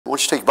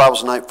want you to take your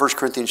Bibles tonight, 1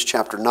 Corinthians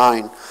chapter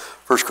 9.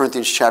 1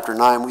 Corinthians chapter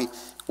 9. We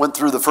went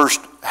through the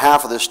first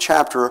half of this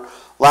chapter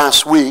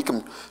last week.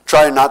 I'm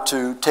trying not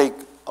to take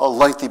a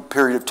lengthy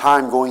period of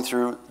time going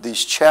through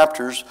these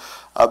chapters,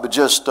 but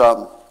just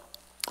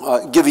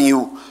giving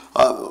you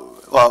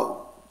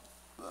what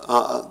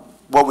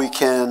we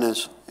can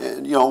is,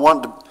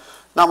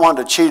 not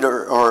wanting to cheat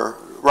or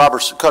rob or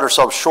cut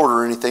ourselves short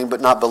or anything, but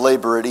not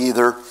belabor it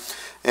either.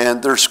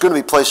 And there's going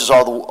to be places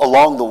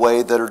along the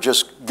way that are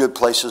just good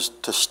places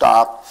to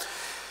stop.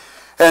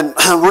 And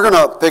we're going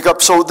to pick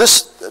up, so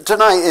this,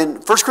 tonight in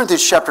 1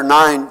 Corinthians chapter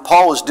 9,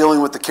 Paul is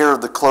dealing with the care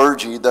of the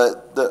clergy,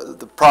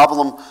 the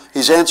problem.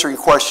 He's answering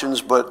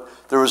questions, but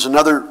there was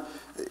another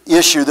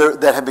issue there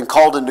that had been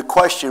called into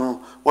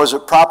question. Was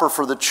it proper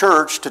for the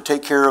church to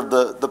take care of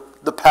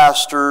the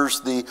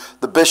pastors, the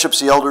bishops,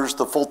 the elders,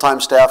 the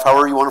full-time staff,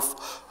 however you want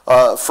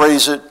to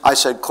phrase it? I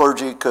said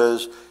clergy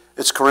because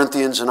it's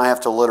Corinthians and I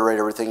have to alliterate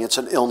everything. It's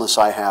an illness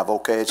I have,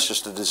 okay? It's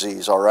just a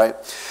disease, all right?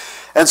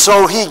 And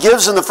so he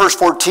gives in the first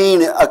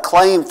 14 a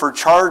claim for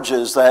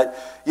charges that,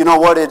 you know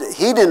what,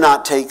 he did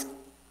not take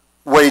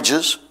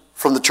wages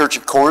from the church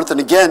at Corinth. And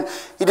again,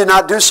 he did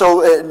not do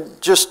so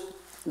just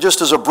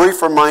as a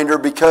brief reminder,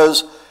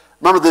 because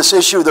remember this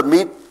issue of the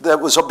meat that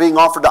was being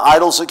offered to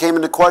idols that came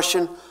into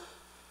question?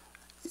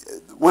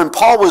 When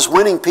Paul was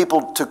winning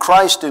people to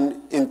Christ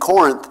in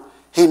Corinth,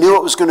 he knew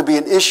it was going to be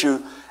an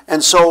issue.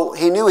 And so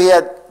he knew he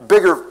had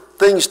bigger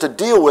things to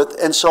deal with.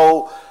 And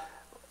so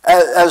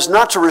as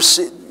not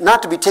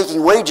to be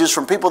taking wages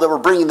from people that were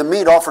bringing the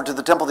meat offered to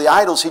the temple of the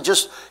idols,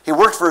 he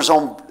worked for his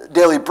own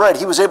daily bread.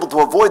 He was able to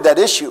avoid that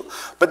issue.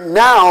 But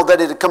now that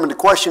it had come into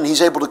question,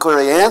 he's able to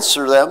clearly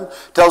answer them.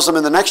 Tells them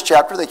in the next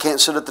chapter they can't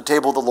sit at the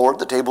table of the Lord,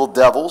 the table of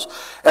devils,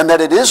 and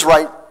that it is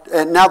right.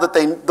 And now that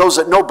those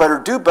that know better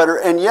do better.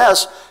 And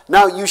yes,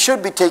 now you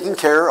should be taking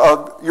care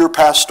of your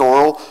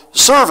pastoral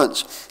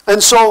servants.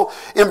 And so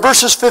in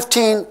verses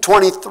 15,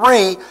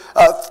 23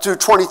 through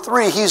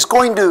 23, he's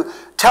going to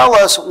tell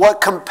us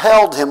what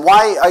compelled him,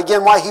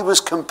 why he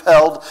was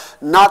compelled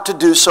not to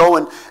do so.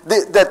 And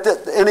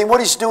what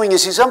he's doing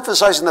is he's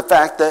emphasizing the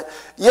fact that,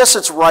 yes,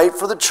 it's right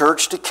for the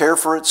church to care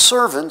for its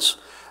servants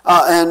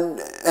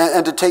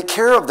and to take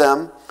care of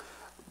them,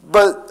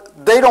 but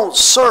they don't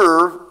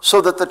serve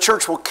so that the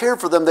church will care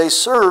for them. They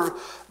serve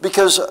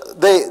because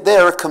they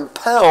are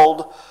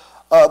compelled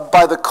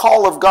by the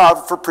call of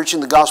God for preaching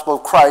the gospel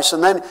of Christ.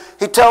 And then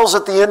he tells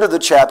at the end of the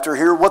chapter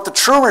here what the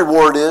true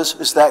reward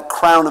is that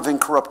crown of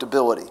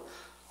incorruptibility.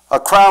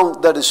 A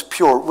crown that is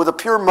pure, with a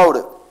pure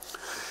motive.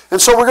 And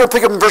so we're going to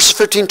pick up in verses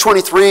 15,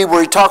 23,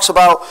 where he talks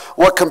about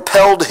what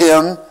compelled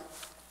him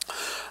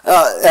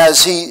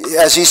as he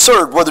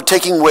served, whether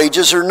taking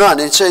wages or none.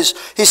 He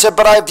said,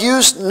 but I have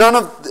used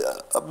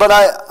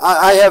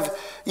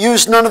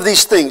none of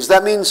these things.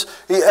 That means,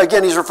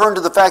 again, he's referring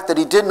to the fact that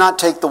he did not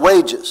take the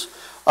wages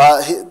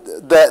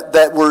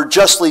that were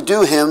justly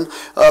due him,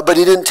 but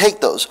he didn't take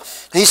those.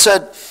 He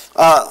said,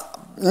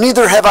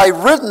 neither have I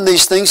written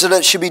these things that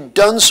it should be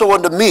done so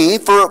unto me,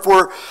 for it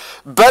were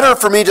better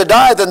for me to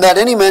die than that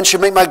any man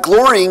should make my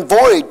glorying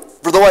void.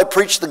 For though I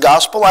preach the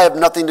gospel, I have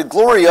nothing to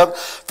glory of,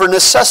 for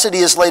necessity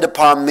is laid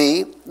upon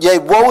me. Yea,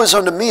 woe is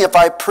unto me if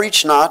I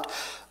preach not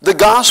the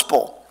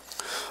gospel.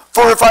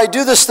 For if I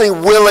do this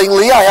thing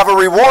willingly, I have a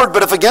reward,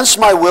 but if against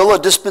my will, a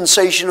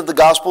dispensation of the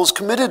gospel is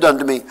committed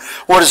unto me.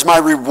 What is my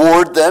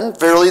reward then?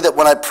 Verily, that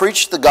when I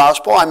preach the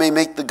gospel, I may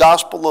make the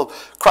gospel of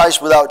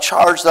Christ without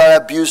charge, that I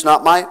abuse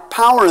not my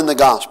power in the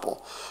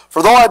gospel.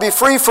 For though I be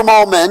free from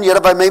all men, yet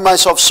have I made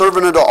myself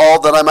servant unto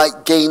all, that I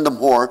might gain the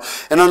more.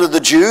 And unto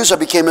the Jews I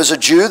became as a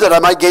Jew, that I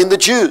might gain the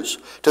Jews.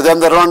 To them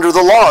that are under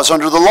the law, as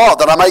under the law,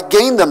 that I might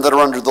gain them that are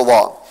under the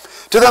law.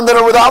 To them that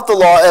are without the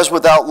law, as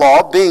without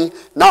law, being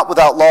not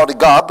without law to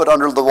God, but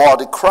under the law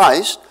to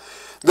Christ,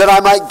 that I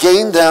might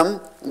gain them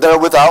that are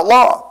without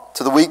law.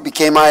 To the weak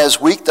became I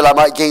as weak, that I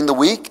might gain the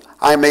weak.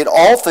 I made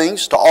all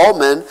things to all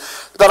men,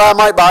 that I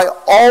might by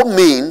all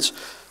means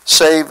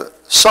save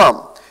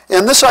some.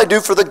 And this I do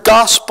for the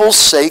gospel's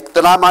sake,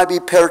 that I might be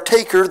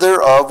partaker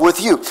thereof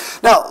with you.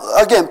 Now,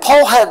 again,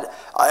 Paul had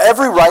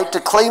every right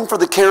to claim for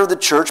the care of the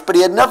church, but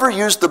he had never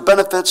used the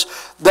benefits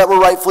that were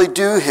rightfully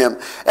due him.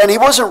 And he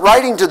wasn't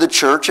writing to the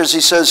church, as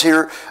he says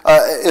here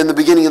in the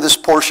beginning of this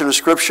portion of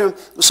Scripture,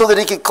 so that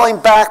he could claim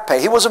back pay.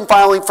 He wasn't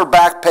filing for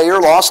back pay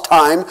or lost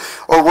time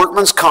or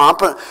workman's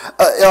comp.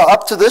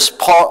 Up to this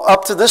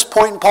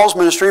point in Paul's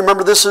ministry,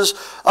 remember this is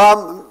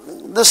on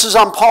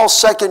Paul's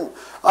second.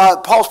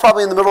 Paul's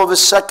probably in the middle of his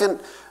second,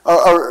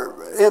 or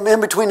in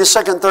between his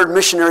second and third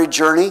missionary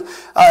journey.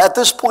 At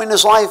this point in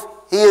his life,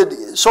 he had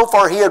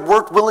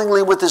worked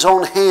willingly with his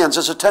own hands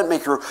as a tent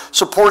maker,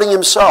 supporting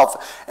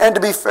himself. And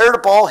to be fair to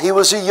Paul, he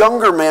was a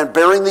younger man,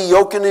 bearing the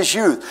yoke in his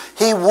youth.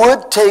 He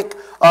would take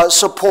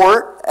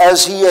support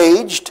as he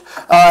aged.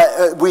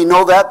 We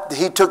know that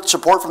he took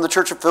support from the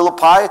church of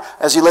Philippi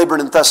as he labored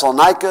in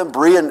Thessalonica,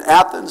 Berea, and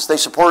Athens. They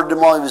supported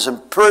him while he was in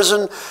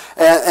prison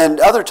and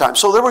other times.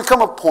 So there would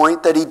come a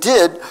point that he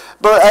did,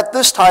 but at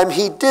this time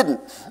he didn't.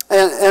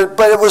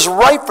 But it was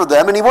right for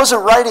them, and he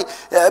wasn't writing,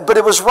 but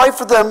it was right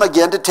for them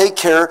again to take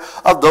care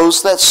of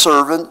those that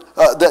serve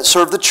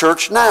the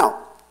church now.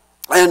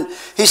 And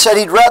he said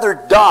he'd rather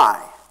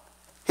die.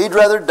 He'd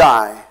rather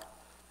die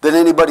than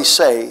anybody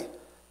say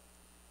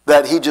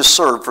that he just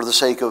served for the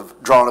sake of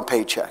drawing a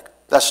paycheck.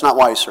 That's not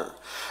why he served.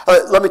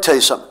 Let me tell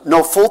you something.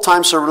 No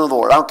full-time servant of the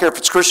Lord. I don't care if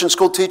it's Christian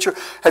school teacher.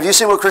 Have you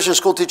seen what Christian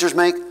school teachers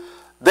make?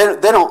 They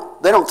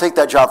don't take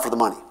that job for the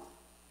money.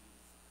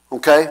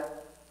 Okay?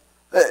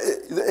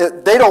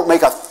 They don't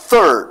make a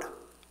third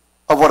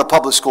of what a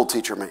public school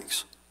teacher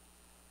makes.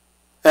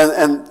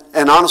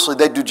 And honestly,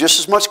 they do just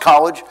as much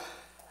college,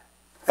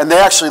 and they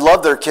actually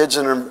love their kids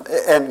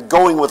and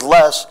going with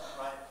less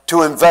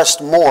to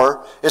invest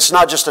more. It's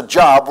not just a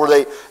job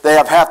where they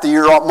have half the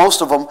year off.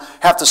 Most of them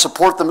have to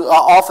support them.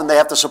 Often they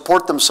have to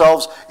support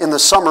themselves in the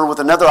summer with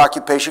another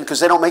occupation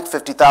because they don't make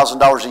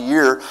 $50,000 a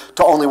year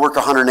to only work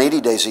 180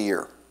 days a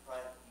year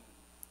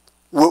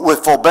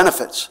with full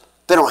benefits.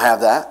 They don't have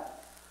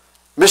that.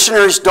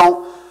 Missionaries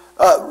don't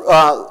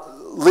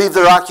leave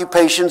their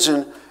occupations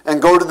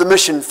and go to the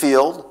mission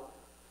field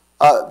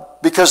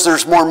because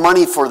there's more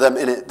money for them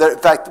in it. In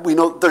fact, we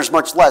know there's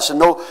much less. And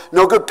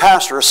no good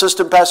pastor,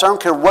 assistant pastor, I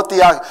don't care what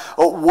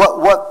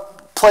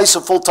place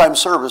of full-time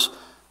service,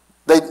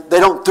 they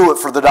don't do it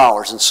for the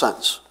dollars and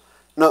cents.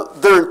 No,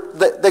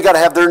 they got to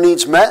have their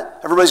needs met.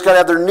 Everybody's got to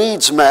have their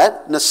needs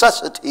met.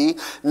 Necessity,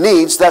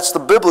 needs, that's the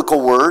biblical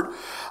word.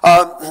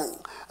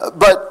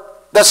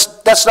 But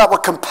that's not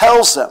what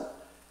compels them.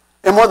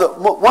 And one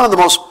of the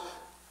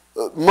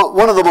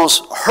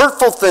most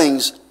hurtful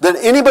things that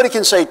anybody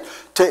can say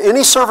to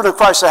any servant of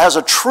Christ that has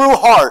a true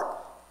heart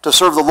to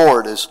serve the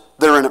Lord is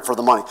they're in it for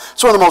the money.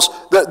 It's one of the most,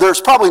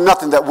 there's probably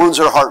nothing that wounds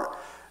their heart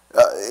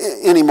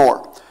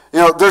anymore.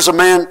 You know, there's a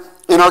man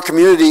in our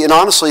community, and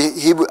honestly,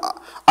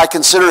 I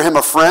consider him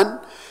a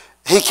friend.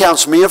 He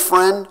counts me a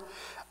friend.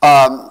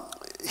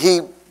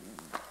 He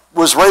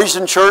was raised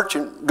in church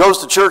and goes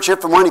to church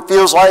if and when he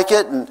feels like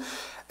it,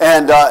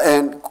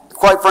 and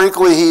quite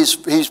frankly, he's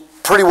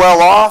pretty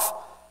well off,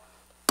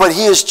 but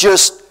he is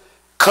just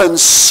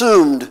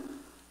consumed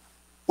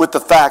with the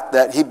fact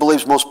that he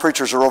believes most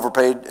preachers are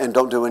overpaid and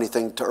don't do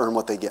anything to earn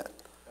what they get.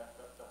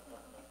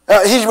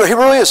 He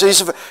really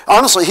is.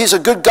 Honestly, he's a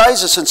good guy.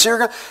 He's a sincere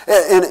guy.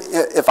 And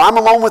if I'm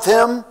alone with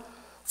him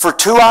for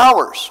 2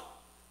 hours,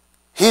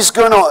 he's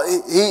going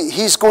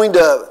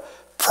to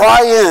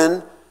pry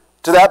in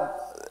to that.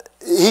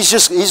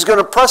 He's going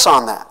to press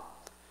on that.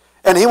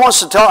 And he wants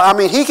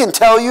to he can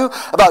tell you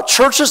about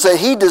churches that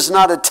he does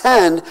not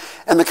attend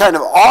and the kind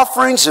of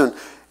offerings and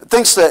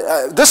thinks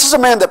that, this is a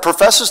man that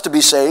professes to be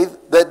saved,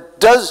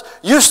 that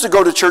used to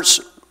go to church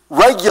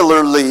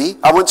regularly,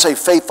 I wouldn't say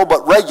faithful,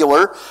 but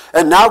regular,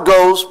 and now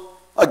goes,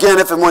 again,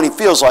 if and when he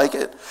feels like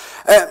it.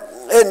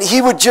 And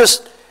he would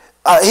just,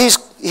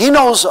 he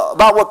knows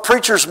about what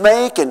preachers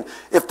make, and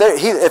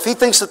if he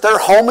thinks that their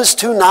home is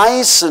too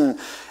nice, and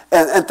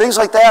things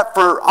like that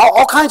for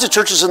all kinds of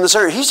churches in this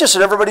area. He's just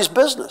in everybody's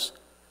business.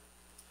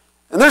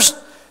 And there's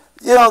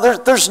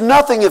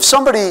nothing, if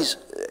somebody's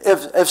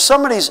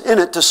in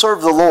it to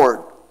serve the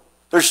Lord,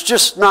 there's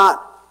just not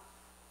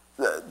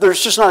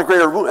a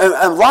greater room. And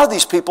a lot of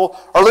these people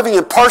are living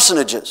in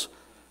parsonages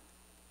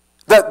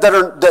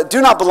that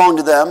do not belong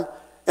to them.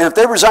 And if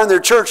they resign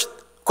their church,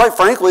 quite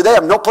frankly, they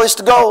have no place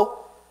to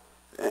go.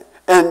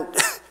 And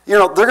they're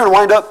going to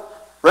wind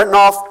up renting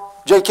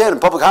off J. Ken and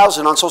public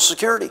housing on Social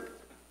Security.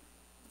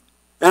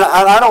 And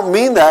I don't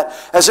mean that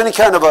as any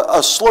kind of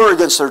a slur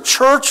against their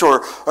church,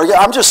 or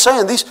I'm just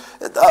saying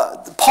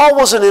Paul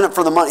wasn't in it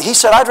for the money. He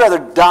said, I'd rather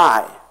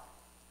die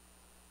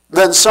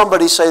than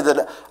somebody say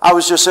that I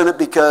was just in it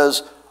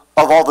because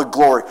of all the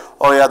glory.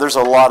 Oh yeah, there's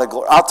a lot of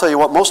glory. I'll tell you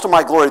what, most of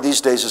my glory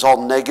these days is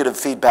all negative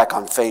feedback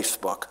on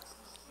Facebook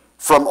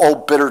from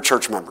old bitter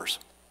church members.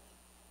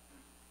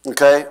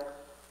 Okay?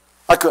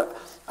 We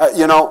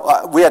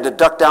had to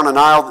duck down an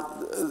aisle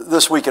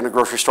this week in a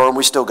grocery store, and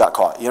we still got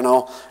caught, and it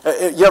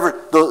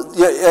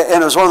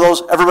was one of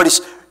those, everybody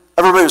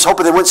was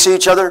hoping they wouldn't see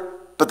each other,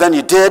 but then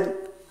you did,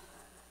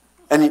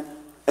 and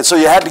so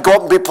you had to go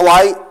up and be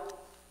polite,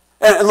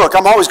 and look,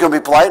 I'm always going to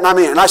be polite,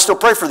 and I still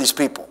pray for these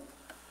people,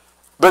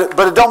 but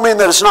it don't mean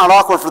that it's not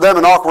awkward for them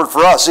and awkward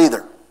for us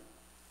either.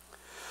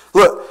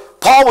 Look,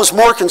 Paul was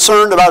more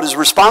concerned about his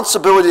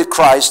responsibility to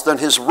Christ than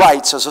his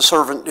rights as a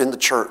servant in the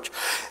church.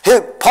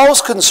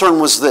 Paul's concern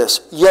was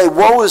this, yea,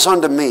 woe is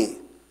unto me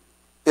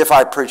if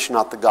I preach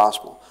not the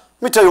gospel.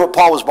 Let me tell you what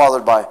Paul was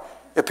bothered by,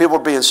 if people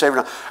are being saved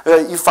or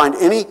not. You find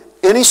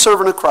any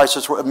servant of Christ,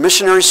 that's a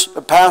missionary,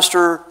 a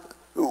pastor,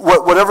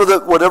 whatever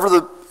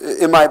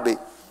it might be.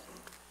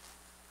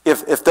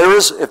 If there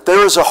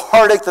is a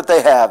heartache that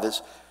they have,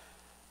 is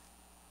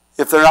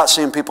if they're not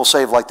seeing people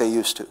saved like they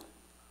used to.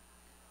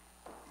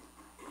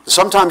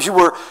 Sometimes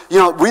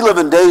we live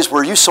in days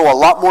where you sow a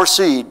lot more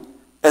seed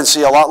and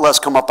see a lot less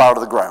come up out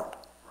of the ground.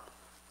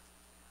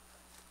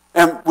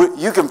 And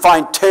you can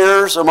find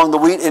tares among the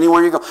wheat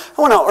anywhere you go.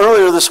 I went out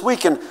earlier this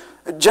week, and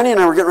Jenny and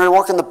I were getting ready to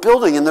walk in the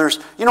building, and there's,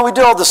 we did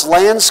all this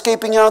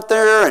landscaping out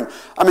there,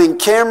 and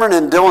Cameron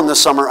and Dylan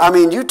this summer,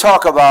 you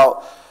talk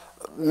about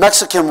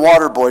Mexican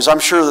water boys. I'm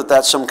sure that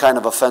that's some kind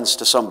of offense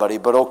to somebody,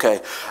 but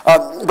okay.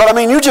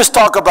 You just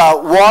talk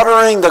about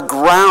watering the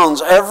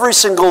grounds every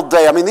single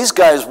day. These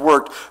guys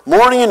worked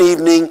morning and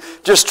evening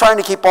just trying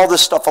to keep all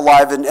this stuff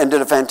alive and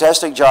did a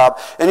fantastic job.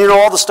 And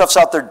all the stuff's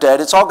out there dead.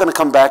 It's all going to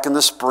come back in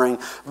the spring.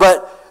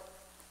 But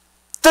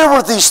there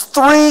were these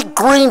 3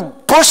 green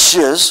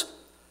bushes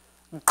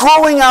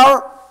growing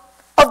out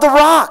of the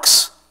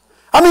rocks.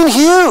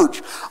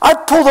 Huge. I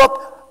pulled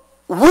up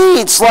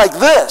weeds like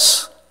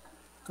this,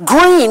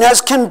 green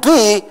as can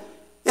be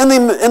in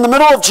the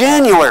middle of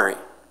January.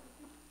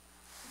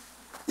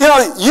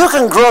 You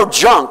can grow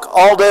junk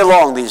all day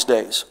long these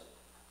days.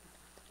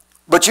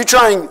 But you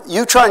try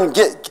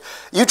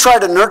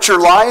to nurture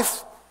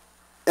life,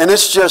 and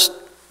it's just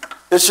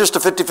a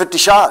 50-50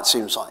 shot, it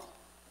seems like.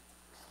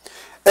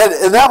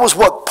 And that was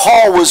what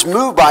Paul was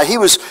moved by. He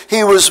was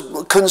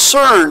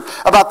concerned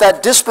about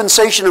that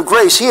dispensation of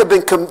grace.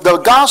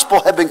 The gospel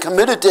had been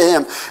committed to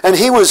him, and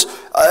he was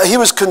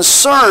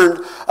concerned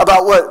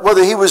about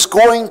whether he was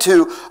going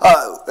to,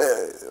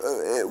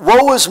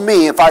 woe is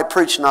me if I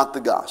preach not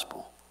the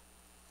gospel.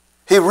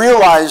 He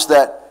realized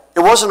that it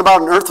wasn't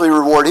about an earthly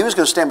reward. He was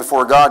going to stand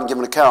before God and give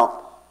an account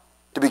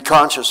to be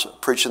conscious of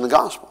preaching the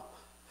gospel.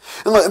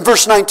 In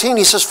verse 19,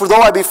 he says, "For though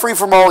I be free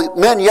from all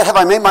men, yet have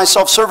I made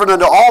myself servant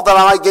unto all, that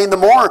I might gain the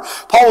more."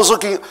 Paul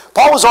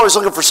was always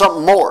looking for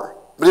something more,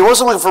 but he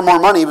wasn't looking for more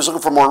money. He was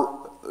looking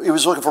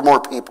for more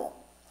people.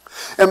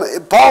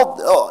 And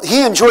Paul,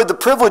 he enjoyed the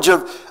privilege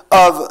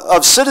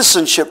of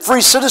citizenship,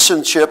 free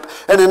citizenship,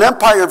 and an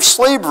empire of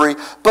slavery,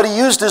 but he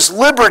used his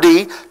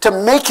liberty to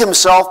make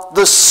himself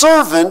the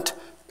servant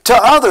to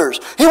others.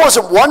 He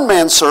wasn't one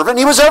man's servant,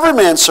 he was every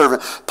man's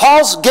servant.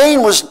 Paul's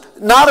gain was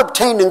not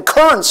obtained in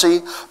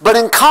currency, but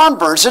in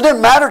converts. It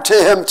didn't matter to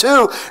him,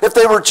 too, if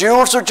they were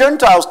Jews or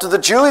Gentiles. To the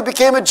Jew, he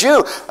became a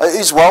Jew.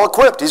 He's well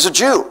equipped. He's a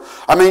Jew.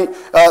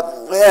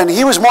 And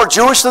he was more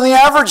Jewish than the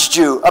average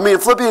Jew. In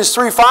Philippians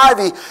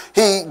 3:5,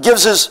 he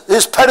gives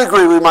his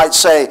pedigree, we might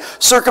say,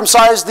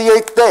 circumcised the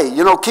 8th day.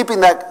 Keeping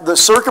the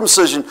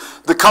circumcision,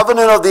 the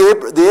covenant of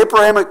the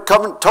Abrahamic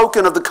covenant,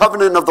 token of the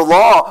covenant of the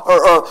law,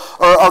 or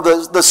of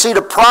the seed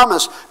of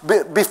promise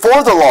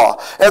before the law.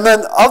 And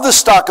then of the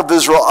stock of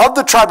Israel, of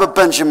the tribe of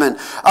Benjamin,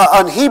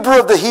 an Hebrew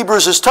of the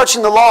Hebrews, is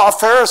touching the law, a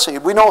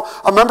Pharisee. We know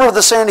a member of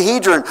the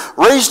Sanhedrin,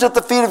 raised at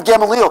the feet of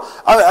Gamaliel.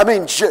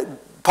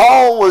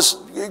 Paul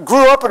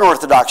grew up an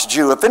Orthodox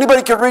Jew. If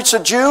anybody could reach a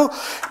Jew,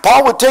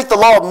 Paul would take the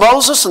law of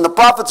Moses and the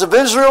prophets of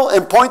Israel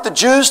and point the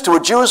Jews to a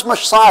Jewish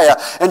Messiah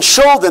and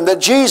show them that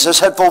Jesus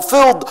had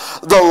fulfilled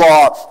the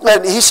law.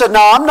 And he said,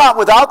 "Now, I'm not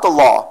without the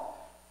law."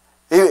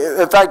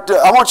 In fact,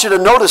 I want you to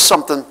notice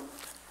something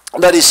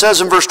that he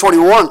says in verse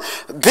 21,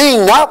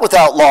 "Being not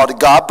without law to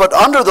God, but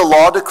under the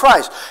law to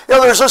Christ."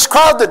 There's this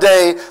crowd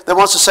today that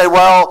wants to say,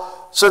 well,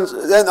 since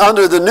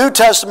under the New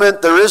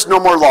Testament there is no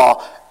more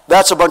law.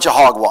 That's a bunch of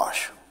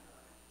hogwash.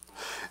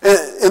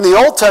 In the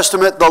Old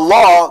Testament, the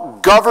law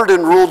governed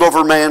and ruled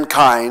over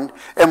mankind,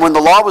 and when the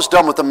law was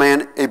done with the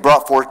man, it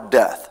brought forth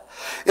death.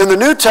 In the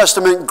New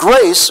Testament,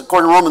 grace,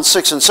 according to Romans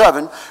 6 and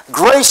 7,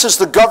 grace is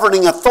the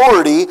governing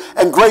authority,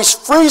 and grace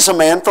frees a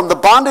man from the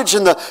bondage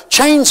and the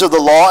chains of the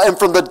law and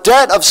from the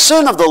debt of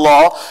sin of the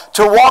law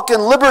to walk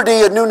in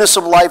liberty and newness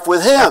of life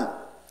with him.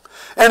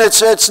 And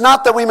it's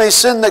not that we may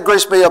sin that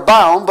grace may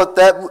abound, but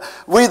that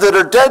we that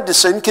are dead to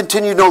sin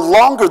continue no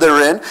longer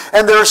therein.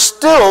 And there is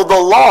still the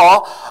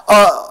law.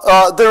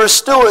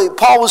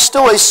 Paul was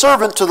still a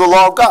servant to the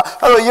law of God.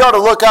 By the way, you ought to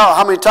look out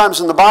how many times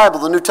in the Bible,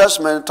 the New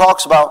Testament, it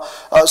talks about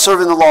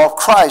serving the law of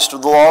Christ or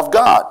the law of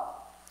God.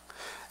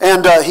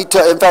 And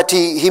in fact,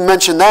 he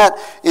mentioned that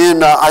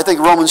in, I think,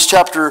 Romans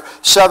chapter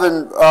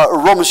 7,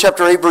 Romans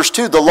chapter 8, verse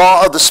 2. "The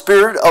law of the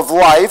Spirit of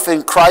life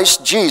in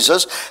Christ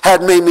Jesus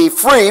had made me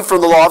free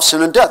from the law of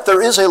sin and death."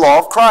 There is a law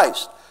of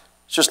Christ.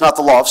 It's just not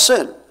the law of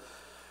sin.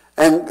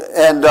 And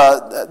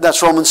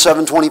that's Romans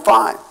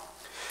 7:25.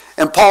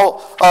 And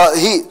Paul,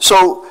 he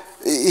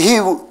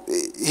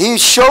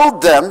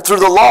showed them through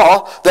the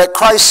law that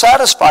Christ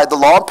satisfied the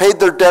law, paid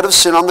their debt of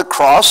sin on the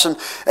cross. And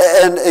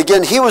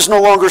again, he was no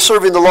longer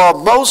serving the law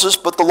of Moses,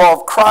 but the law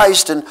of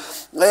Christ. And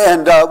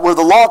where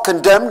the law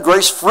condemned,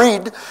 grace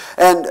freed.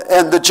 And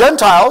the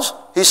Gentiles,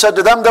 he said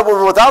to them that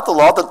were without the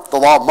law, that the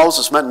law of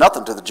Moses meant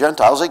nothing to the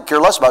Gentiles. They could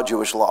care less about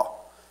Jewish law.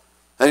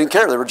 They didn't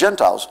care. They were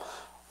Gentiles.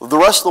 The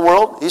rest of the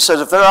world, he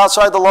says, if they're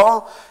outside the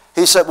law,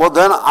 he said, well,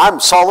 then I'm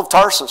Saul of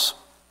Tarsus,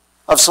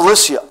 of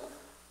Cilicia.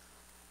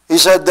 He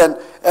said then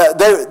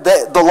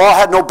the law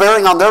had no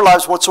bearing on their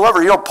lives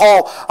whatsoever.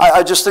 Paul,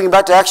 I just thinking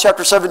back to Acts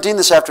chapter 17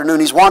 this afternoon.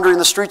 He's wandering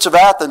the streets of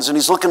Athens and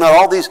he's looking at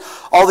all these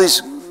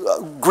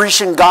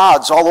Grecian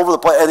gods all over the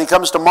place. And he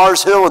comes to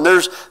Mars Hill and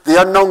there's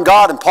the unknown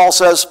God. And Paul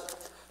says,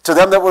 to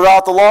them that were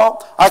without the law,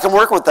 I can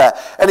work with that.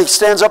 And he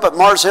stands up at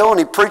Mars Hill and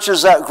he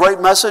preaches that great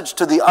message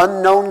to the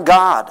unknown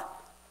God.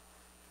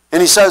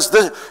 And he says,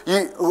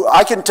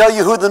 I can tell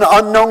you who the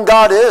unknown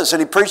God is.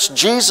 And he preached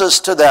Jesus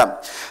to them.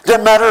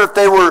 Didn't matter if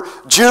they were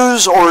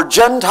Jews or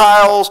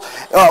Gentiles.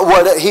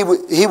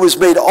 He was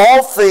made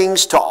all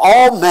things to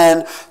all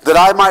men, that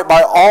I might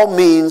by all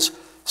means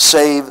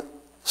save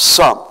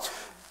some.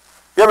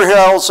 You ever hear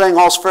that old saying,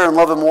 all's fair in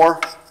love and war?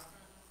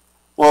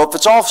 Well, if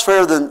it's all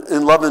fair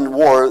in love and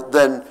war,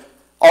 then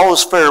all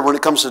is fair when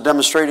it comes to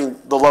demonstrating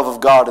the love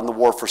of God in the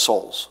war for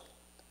souls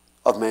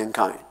of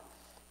mankind.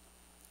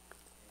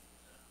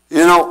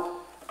 You know,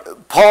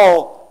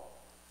 Paul,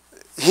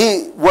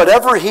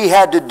 whatever he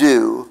had to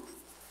do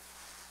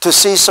to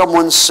see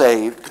someone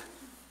saved,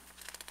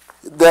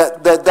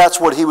 that's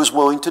what he was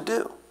willing to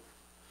do.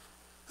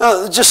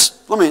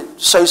 Just let me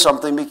say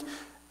something,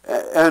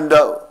 and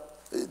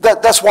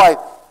that's why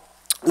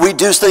we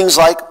do things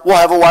like we'll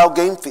have a wild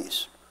game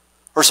feast,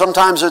 or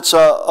sometimes it's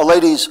a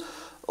ladies'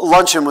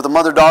 luncheon with a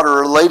mother-daughter,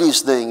 or a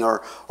ladies' thing,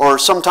 or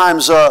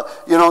sometimes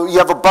you know, you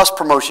have a bus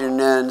promotion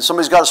and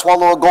somebody's got to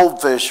swallow a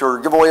goldfish or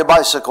give away a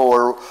bicycle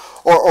or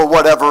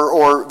whatever,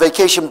 or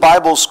vacation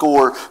Bible school,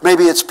 or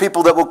maybe it's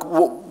people that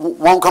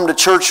won't come to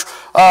church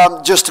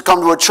just to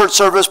come to a church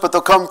service, but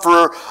they'll come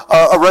for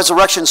a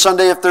Resurrection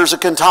Sunday if there's a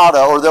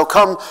cantata, or they'll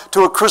come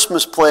to a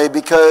Christmas play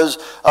because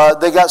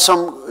they got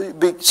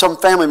some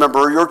family member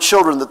or your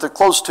children that they're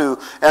close to,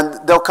 and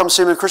they'll come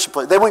see them in a Christian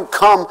play. They wouldn't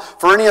come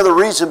for any other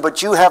reason,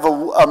 but you have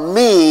a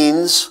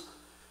means,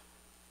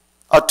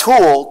 a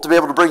tool to be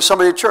able to bring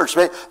somebody to church.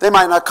 They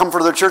might not come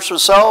for their church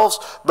themselves,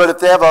 but if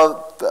they have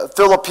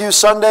fill a pew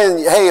Sunday, and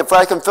hey, if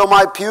I can fill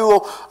my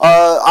pew,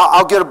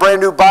 I'll get a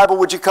brand new Bible.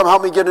 Would you come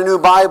help me get a new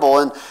Bible?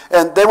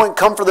 And they wouldn't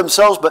come for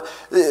themselves,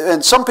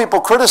 and some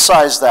people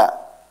criticize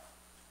that.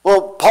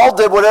 Well, Paul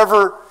did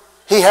whatever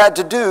he had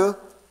to do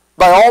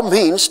by all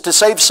means to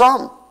save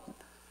some.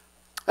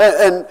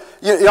 And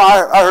you know,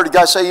 I heard a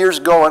guy say years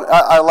ago, and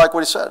I like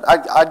what he said.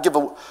 I'd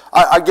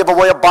give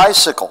away a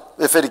bicycle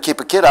if it'd keep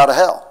a kid out of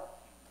hell.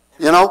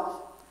 You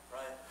know?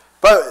 Right.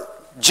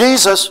 But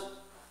Jesus,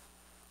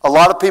 a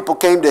lot of people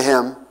came to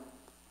him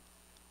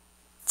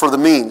for the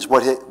means,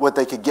 what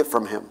they could get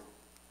from him.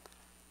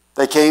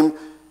 They came,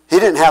 he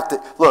didn't have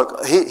to,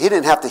 look, he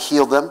didn't have to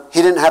heal them.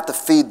 He didn't have to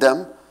feed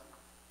them.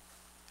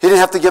 He didn't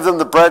have to give them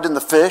the bread and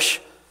the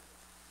fish.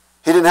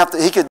 He didn't have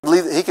to, he could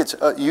leave,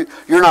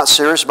 you're not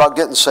serious about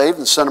getting saved,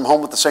 and send them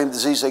home with the same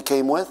disease they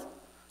came with.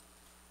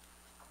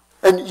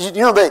 And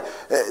you know,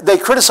 they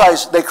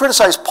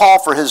criticize Paul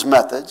for his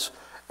methods.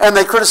 And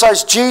they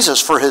criticized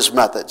Jesus for his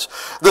methods.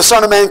 The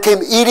Son of Man came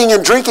eating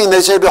and drinking.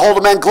 They say, behold,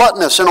 a man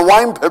gluttonous and a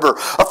winebibber,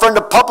 a friend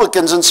of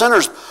publicans and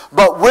sinners.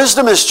 But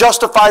wisdom is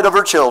justified of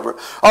her children.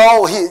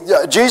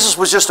 Oh, Jesus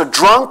was just a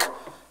drunk,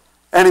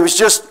 and he was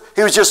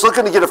just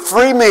looking to get a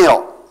free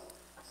meal.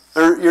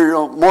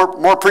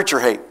 More preacher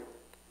hate.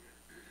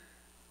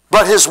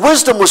 But his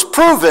wisdom was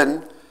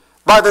proven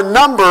by the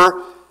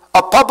number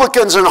of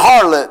publicans and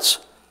harlots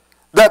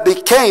that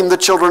became the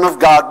children of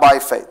God by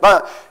faith.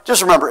 But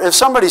just remember, if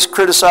somebody's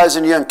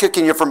criticizing you and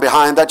kicking you from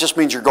behind, that just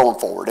means you're going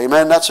forward.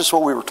 Amen? That's just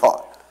what we were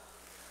taught.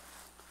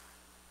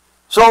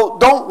 So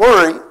don't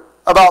worry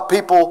about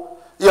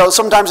people. You know,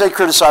 sometimes they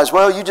criticize,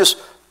 well, you just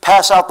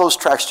pass out those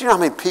tracts. Do you know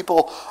how many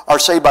people are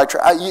saved by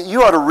tracts?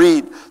 You ought to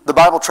read the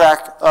Bible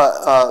tract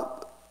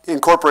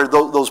incorporated,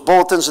 those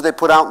bulletins that they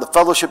put out in the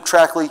fellowship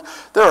tract league.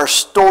 There are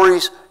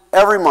stories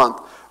every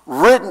month,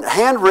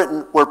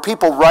 handwritten, where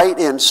people write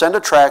in, send a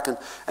tract,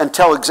 and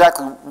tell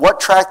exactly what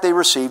tract they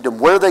received and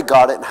where they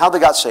got it and how they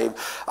got saved.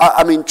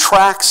 I mean,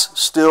 tracts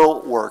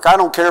still work. I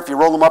don't care if you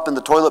roll them up in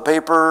the toilet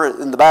paper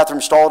in the bathroom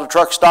stall at a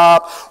truck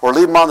stop, or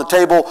leave them on the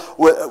table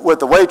with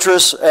the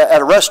waitress at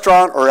a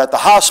restaurant or at the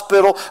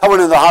hospital. I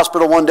went into the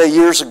hospital one day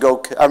years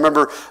ago. I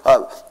remember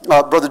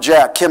Brother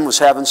Jack, Kim, was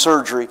having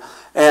surgery,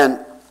 and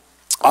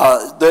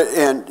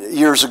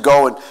years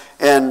ago,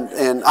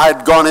 and I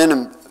had gone in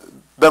and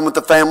been with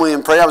the family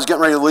and prayed. I was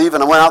getting ready to leave,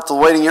 and I went out to the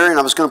waiting area, and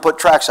I was going to put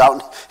tracts out.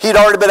 And he'd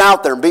already been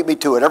out there and beat me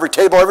to it. Every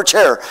table, every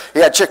chair, he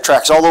had chick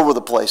tracts all over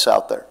the place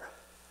out there.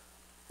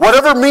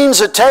 Whatever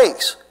means it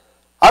takes.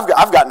 I've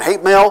gotten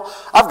hate mail.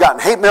 I've gotten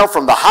hate mail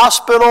from the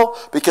hospital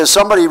because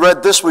somebody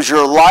read "This Was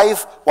Your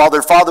Life" while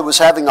their father was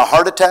having a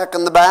heart attack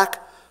in the back,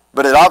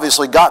 but it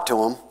obviously got to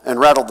them and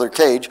rattled their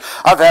cage.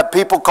 I've had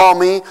people call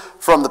me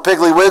from the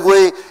Piggly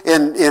Wiggly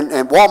in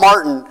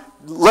Walmart and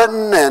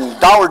Linton and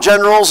Dollar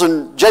Generals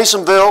and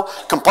Jasonville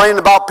complaining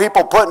about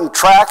people putting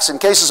tracts in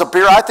cases of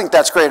beer. I think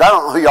that's great. I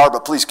don't know who you are,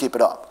 but please keep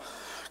it up.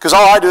 Because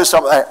all I do is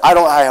I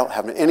don't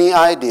have any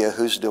idea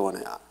who's doing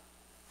that.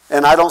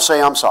 And I don't say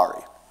I'm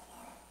sorry.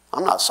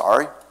 I'm not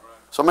sorry.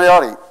 Somebody ought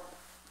to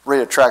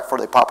read a tract before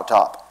they pop a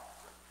top.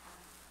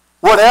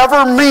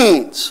 Whatever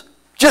means,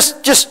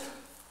 just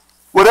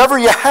whatever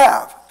you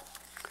have.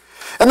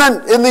 And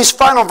then in these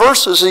final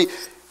verses,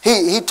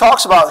 he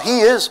talks about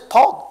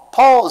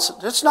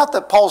it's not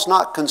that Paul's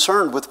not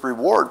concerned with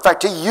reward. In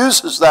fact, he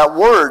uses that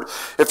word.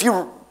 If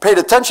you paid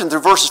attention through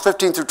verses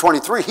 15 through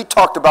 23, he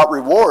talked about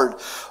reward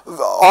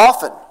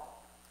often.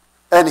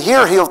 And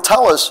here he'll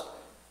tell us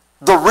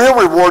the real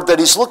reward that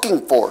he's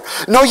looking for.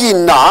 Know ye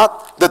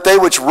not that they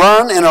which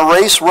run in a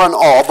race run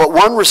all, but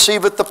one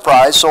receiveth the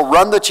prize. So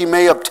run that ye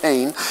may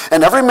obtain.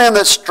 And every man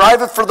that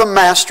striveth for the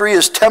mastery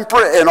is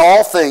temperate in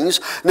all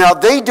things. Now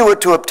they do it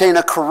to obtain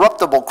a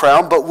corruptible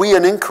crown, but we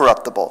an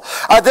incorruptible.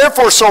 I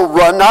therefore so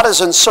run, not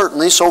as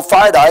uncertainly, so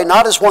fight I,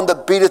 not as one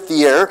that beateth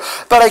the air,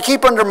 but I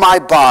keep under my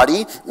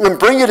body, and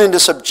bring it into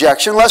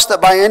subjection, lest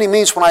that by any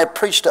means when I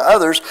preach to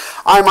others,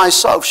 I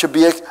myself should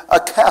be a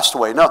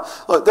castaway. Now,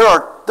 look, there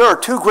are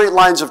two great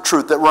lines of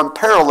truth that run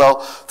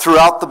parallel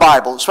throughout the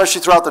Bible,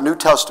 especially throughout the New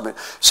Testament.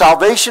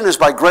 Salvation is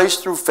by grace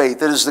through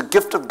faith. It is the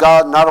gift of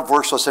God, not of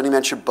works, lest any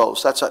man should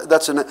boast. That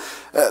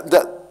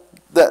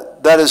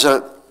is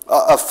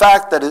a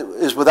fact that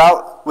is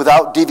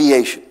without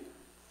deviation.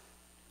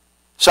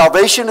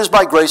 Salvation is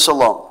by grace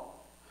alone.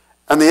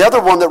 And the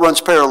other one that runs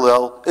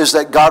parallel is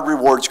that God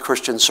rewards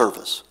Christian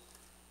service.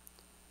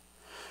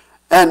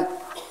 And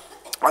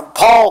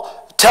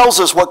Paul tells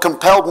us what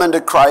compelled men to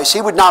Christ.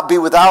 He would not be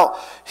without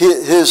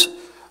his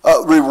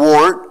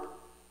reward.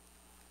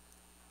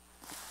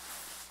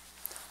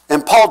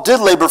 And Paul did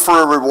labor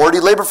for a reward. He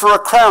labored for a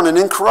crown, an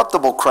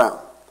incorruptible crown.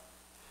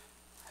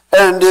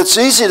 And it's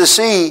easy to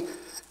see,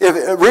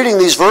 reading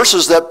these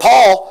verses, that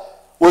Paul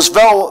was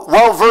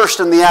well versed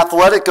in the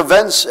athletic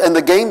events and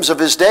the games of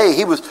his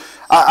day.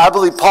 I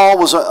believe Paul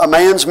was a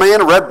man's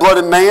man, a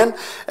red-blooded man,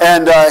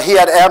 and he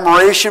had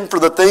admiration for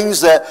the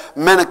things that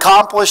men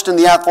accomplished in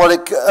the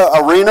athletic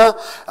arena.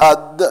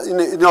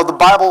 The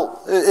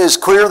Bible is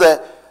clear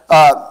that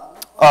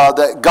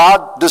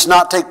God does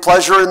not take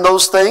pleasure in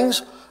those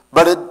things,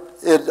 but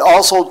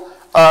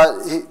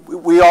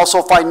we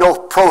also find no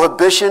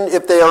prohibition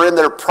if they are in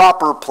their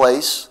proper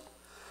place.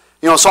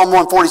 Psalm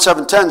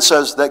 147:10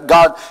 says that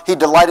God, He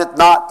delighteth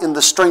not in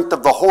the strength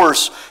of the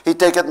horse. He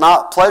taketh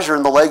not pleasure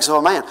in the legs of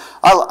a man.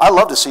 I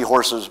love to see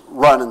horses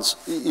run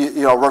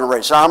run a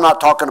race. Now, I'm not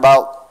talking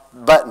about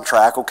betting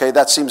track, okay?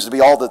 That seems to be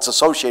all that's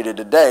associated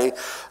today.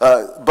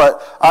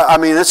 But I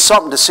mean, it's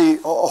something to see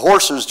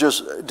horses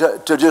just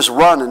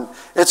run, and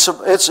it's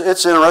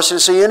interesting to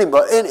see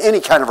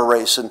any kind of a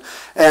race.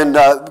 And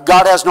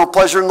God has no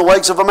pleasure in the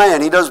legs of a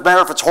man. He doesn't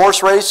matter if it's a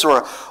horse race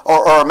or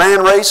a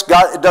man race.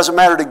 It doesn't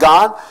matter to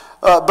God.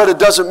 But it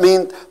doesn't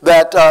mean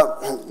that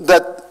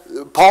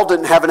Paul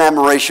didn't have an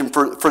admiration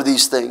for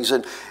these things.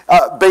 And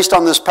based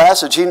on this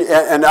passage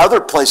and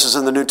other places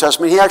in the New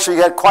Testament, he actually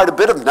had quite a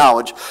bit of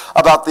knowledge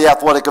about the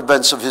athletic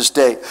events of his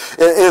day.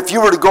 If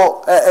you were to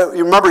go,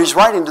 you remember he's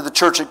writing to the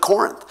church at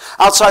Corinth.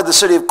 Outside the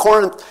city of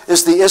Corinth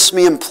is the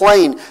Isthmian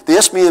Plain. The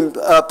Isthmian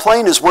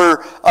Plain is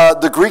where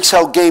the Greeks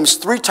held games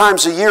 3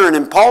 times a year. And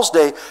in Paul's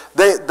day,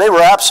 they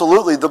were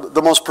absolutely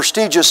the most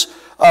prestigious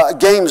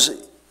games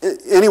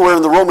anywhere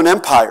in the Roman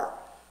Empire.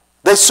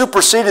 They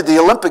superseded the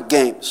Olympic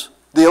Games.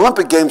 The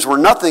Olympic Games were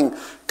nothing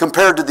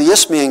compared to the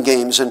Isthmian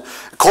Games. And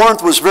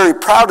Corinth was very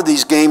proud of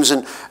these games.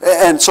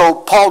 And so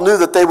Paul knew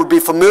that they would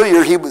be familiar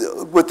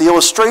with the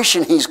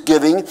illustration he's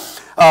giving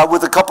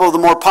with a couple of the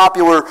more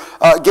popular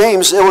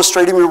games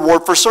illustrating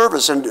reward for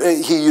service. And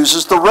he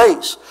uses the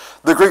race.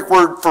 The Greek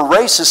word for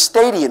race is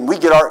stadion. We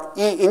get our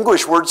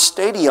English word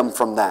stadium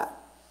from that.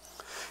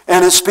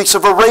 And it speaks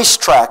of a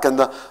racetrack. And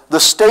the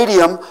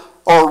stadium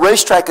or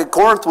racetrack at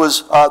Corinth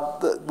was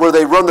where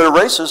they run their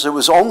races. It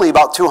was only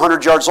about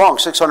 200 yards long,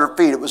 600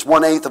 feet. It was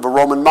 1/8 of a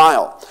Roman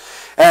mile.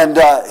 And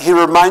he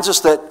reminds us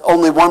that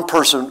only one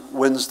person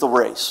wins the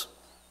race.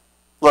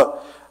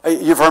 Look,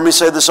 you've heard me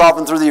say this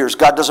often through the years.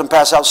 God doesn't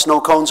pass out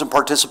snow cones and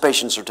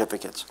participation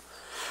certificates.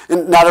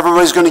 And not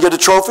everybody's going to get a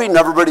trophy, and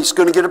everybody's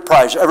going to get a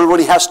prize.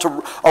 Everybody has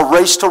a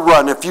race to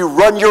run. If you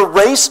run your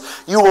race,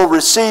 you will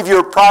receive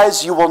your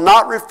prize. You will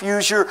not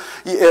refuse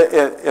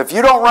if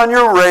you don't run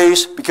your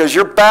race because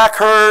your back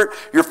hurt,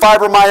 your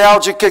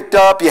fibromyalgia kicked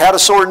up, you had a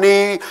sore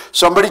knee,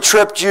 somebody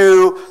tripped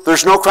you,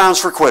 there's no crowns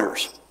for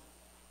quitters.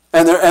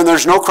 And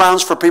there's no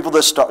crowns for people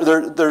that start.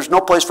 There's no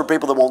place for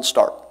people that won't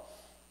start.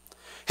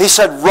 He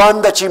said,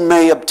 run that you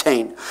may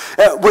obtain.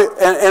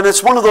 And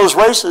it's one of those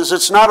races.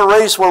 It's not a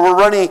race where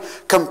we're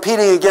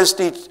competing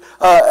against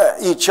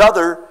each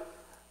other.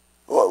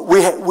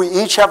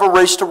 We each have a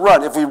race to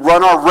run. If we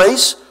run our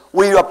race,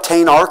 we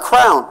obtain our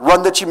crown.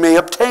 Run that you may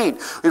obtain.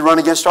 We run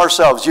against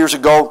ourselves. Years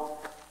ago,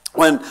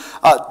 when,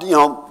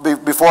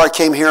 before I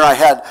came here, I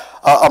had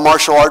a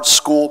martial arts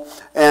school,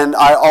 and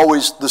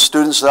the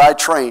students that I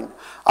trained,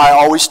 I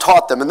always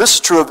taught them, and this is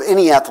true of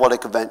any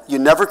athletic event, you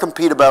never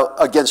compete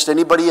against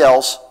anybody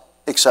else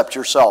except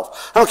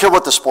yourself. I don't care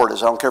what the sport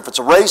is. I don't care if it's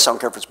a race. I don't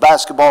care if it's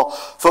basketball,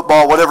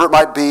 football, whatever it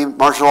might be,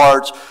 martial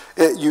arts.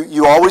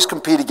 You always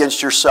compete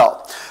against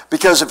yourself.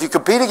 Because if you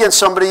compete against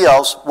somebody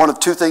else, one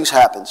of two things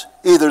happens.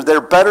 Either they're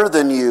better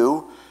than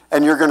you,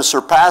 and you're going to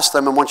surpass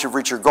them, and once you've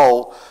reached your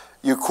goal,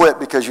 you quit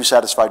because you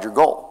satisfied your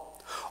goal.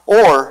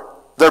 Or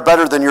they're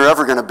better than you're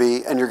ever going to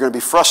be, and you're going to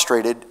be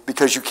frustrated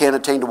because you can't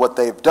attain to what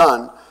they've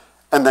done,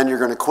 and then you're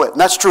going to quit. And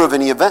that's true of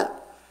any event.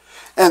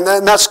 And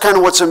that's kind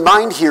of what's in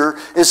mind here,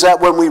 is that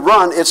when we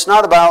run, it's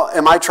not about,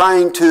 am I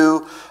trying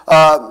to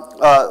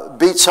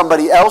beat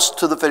somebody else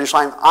to the finish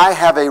line. I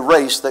have a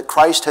race that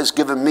Christ has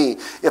given me.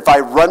 If I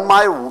run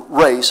my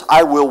race,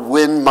 I will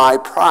win my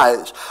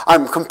prize.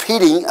 I'm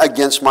competing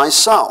against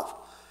myself.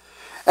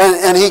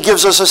 And he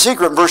gives us a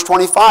secret in verse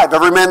 25.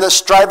 Every man that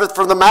striveth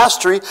for the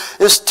mastery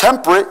is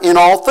temperate in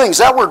all things.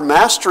 That word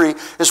mastery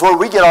is where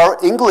we get our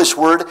English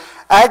word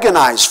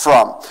agonize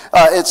from.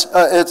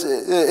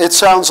 It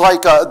sounds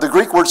like, the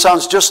Greek word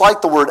sounds just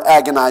like the word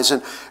agonize.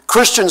 And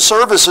Christian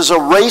service is a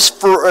race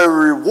for a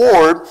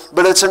reward,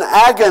 but it's an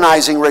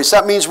agonizing race.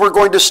 That means we're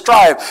going to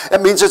strive.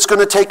 It means it's going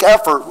to take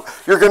effort.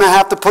 You're going to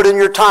have to put in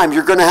your time.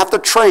 You're going to have to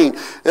train.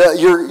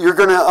 You're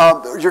going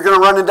to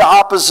run into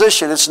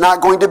opposition. It's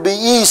not going to be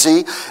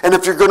easy. And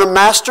if you're going to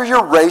master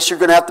your race, you're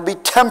going to have to be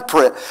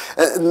temperate.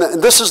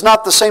 This is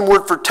not the same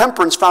word for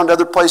temperance found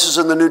other places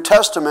in the New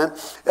Testament.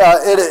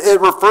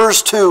 It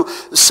refers to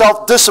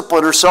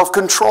self-discipline or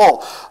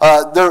self-control.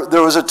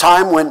 There was a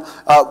time when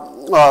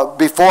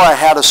before I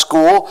had a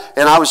school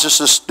and I was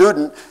just a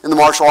student in the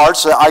martial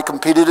arts, I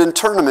competed in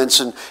tournaments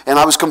and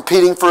I was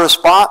competing for a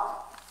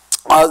spot.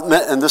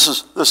 And this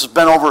has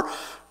been over,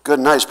 good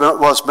night,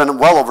 it's been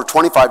well over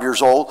 25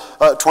 years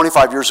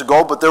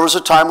ago, but there was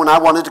a time when I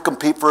wanted to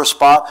compete for a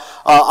spot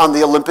on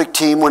the Olympic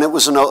team when it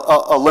was an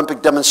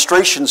Olympic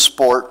demonstration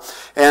sport.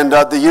 And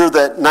the year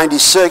that,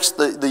 96,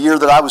 the year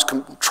that I was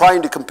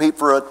trying to compete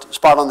for a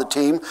spot on the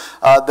team,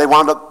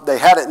 they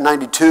had it in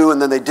 92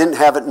 and then they didn't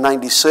have it in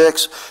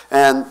 96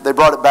 and they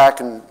brought it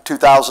back in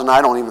 2000.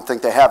 I don't even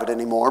think they have it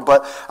anymore,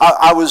 but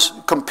I was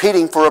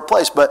competing for a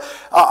place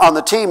on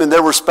the team, and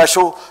there were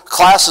special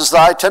classes that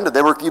I attended.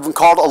 They were even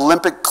called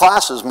Olympic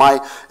classes.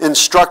 My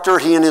instructor,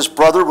 he and his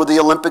brother were the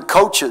Olympic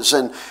coaches,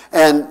 and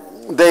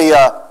they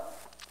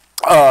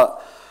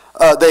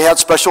had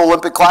special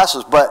Olympic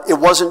classes, but it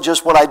wasn't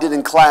just what I did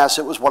in class,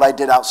 it was what I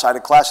did outside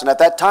of class. And at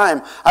that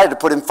time, I had to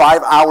put in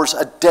 5 hours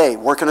a day.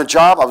 Working a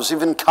job, I was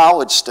even in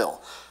college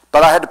still,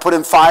 but I had to put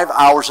in 5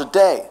 hours a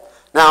day.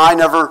 Now, I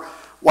never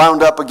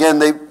wound up, again,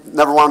 they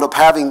never wound up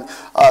having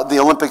the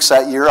Olympics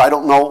that year. I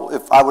don't know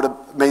if I would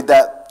have made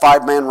that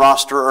 5-man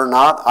roster or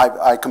not.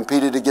 I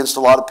competed against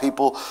a lot of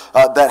people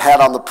that had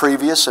on the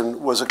previous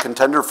and was a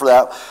contender for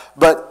that.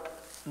 But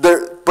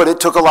it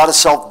took a lot of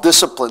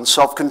self-discipline,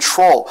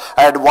 self-control.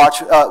 I had to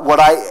watch what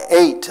I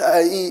ate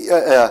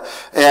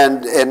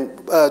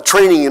and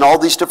training and all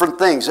these different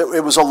things.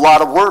 It was a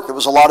lot of work. It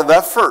was a lot of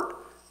effort.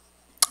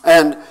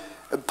 And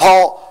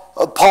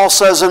Paul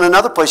says in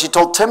another place, he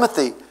told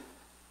Timothy,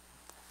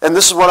 and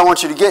this is what I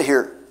want you to get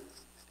here,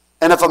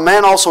 and if a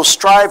man also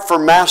strive for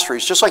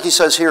masteries, just like he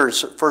says here in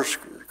 1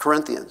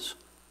 Corinthians,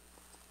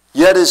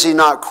 yet is he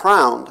not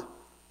crowned,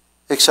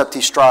 except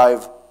he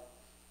strive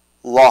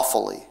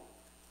lawfully.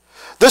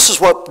 This is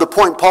what the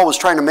point Paul was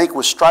trying to make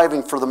with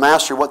striving for the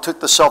mastery. What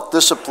took the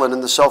self-discipline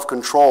and the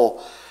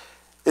self-control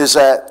is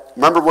that,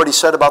 remember what he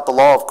said about the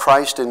law of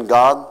Christ in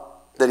God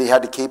that he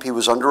had to keep? He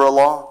was under a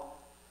law.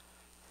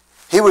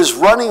 He was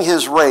running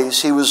his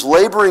race. He was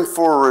laboring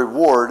for a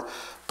reward,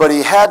 but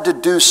he had to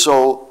do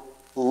so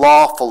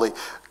lawfully.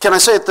 Can I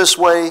say it this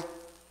way?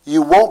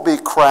 You won't be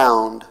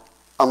crowned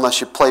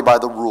unless you play by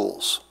the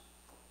rules.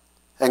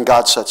 And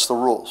God sets the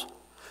rules.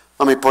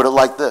 Let me put it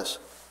like this.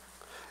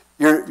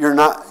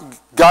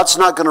 God's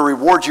not going to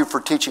reward you for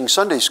teaching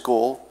Sunday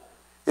school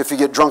if you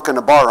get drunk in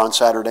a bar on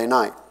Saturday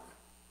night.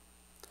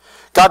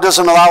 God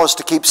doesn't allow us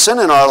to keep sin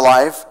in our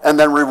life and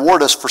then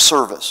reward us for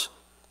service.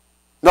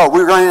 No,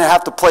 we're going to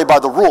have to play by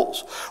the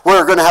rules.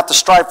 We're going to have to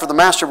strive for the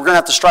mastery. We're going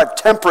to have to strive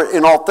temperate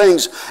in all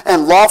things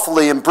and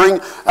lawfully and bring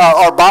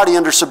our body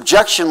under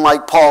subjection,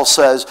 like Paul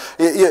says.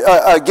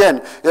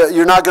 Again,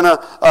 you're not going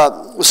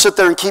to sit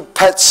there and keep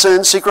pet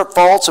sins, secret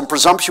faults, and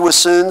presumptuous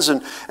sins.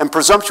 And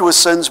presumptuous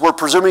sins, we're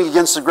presuming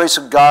against the grace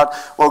of God.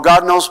 Well,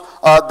 God knows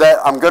that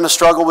I'm going to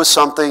struggle with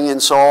something, and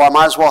so I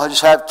might as well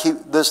just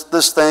keep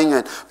this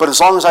thing. But as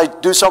long as I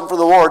do something for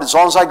the Lord, as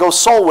long as I go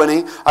soul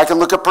winning, I can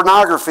look at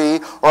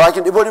pornography, or I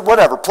can do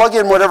whatever. Plug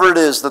in whatever it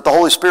is that the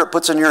Holy Spirit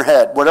puts in your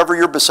head, whatever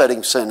your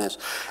besetting sin is.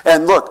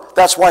 And look,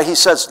 that's why he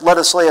says, let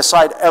us lay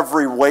aside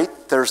every weight.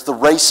 There's the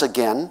race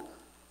again.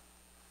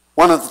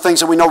 One of the things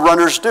that we know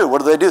runners do,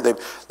 what do? They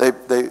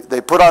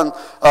put on,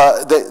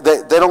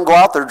 they don't go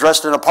out there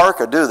dressed in a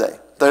parka, do they?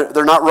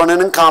 They're not running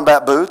in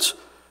combat boots.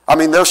 I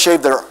mean, they'll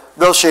shave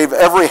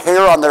every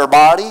hair on their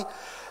body.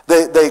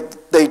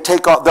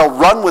 They'll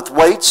run with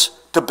weights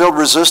to build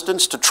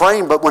resistance, to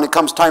train, but when it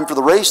comes time for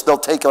the race, they'll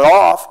take it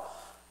off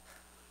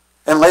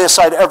and lay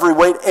aside every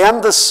weight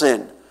and the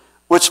sin,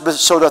 which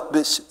so doth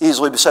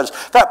easily beset us.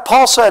 In fact,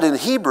 Paul said in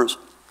Hebrews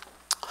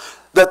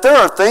that there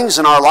are things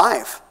in our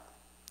life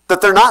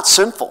that they're not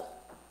sinful.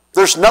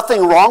 There's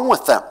nothing wrong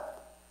with them.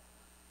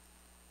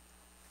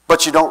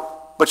 But you're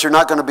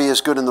not going to be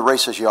as good in the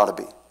race as you ought to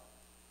be.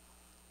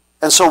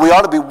 And so we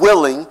ought to be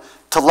willing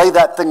to lay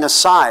that thing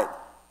aside.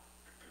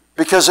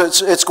 because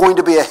it's going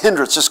to be a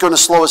hindrance. It's going to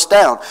slow us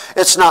down.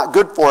 It's not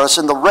good for us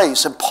in the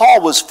race. And Paul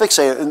was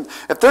fixated. And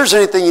if there's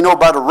anything you know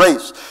about a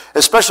race,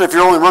 especially if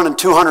you're only running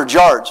 200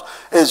 yards,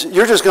 is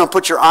you're just going to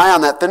put your eye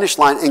on that finish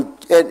line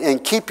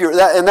and keep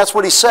and that's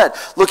what he said,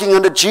 looking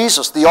unto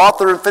Jesus, the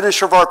author and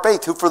finisher of our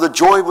faith, who for the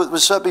joy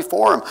was set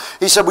before him.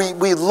 He said we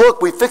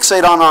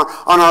fixate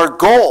on our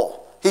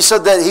goal. He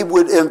said that he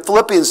would, in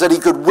Philippians, that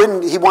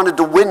he wanted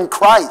to win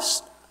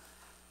Christ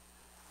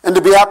and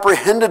to be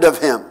apprehended of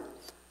him.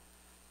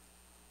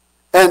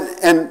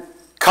 And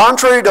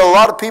contrary to a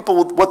lot of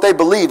people, what they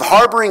believe,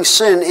 harboring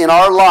sin in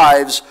our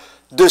lives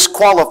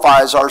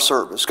disqualifies our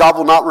service. God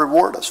will not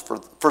reward us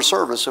for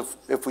service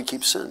if we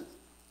keep sin.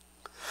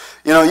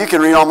 You know, you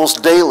can read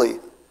almost daily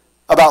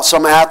about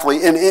some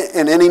athlete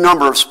in any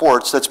number of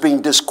sports that's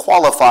being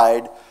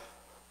disqualified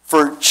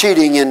for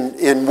cheating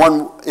in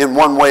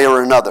one way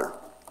or another.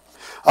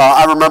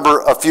 I remember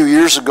a few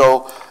years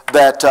ago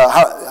that,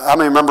 how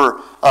many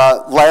remember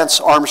Lance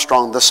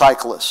Armstrong, the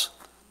cyclist?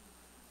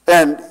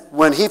 And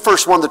when he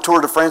first won the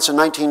Tour de France in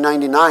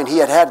 1999, he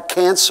had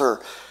cancer,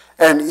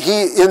 and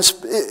he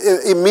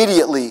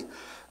immediately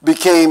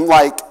became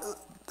like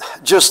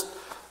just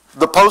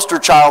the poster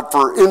child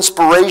for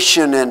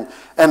inspiration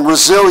and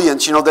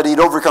resilience, you know, that he'd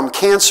overcome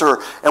cancer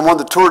and won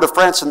the Tour de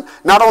France. And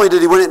not only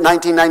did he win it in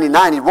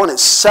 1999, he won it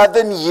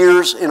 7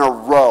 years in a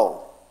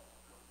row.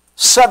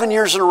 7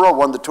 years in a row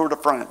won the Tour de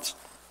France.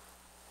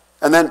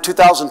 And then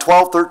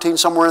 2012, 13,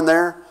 somewhere in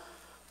there,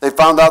 they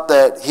found out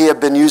that he had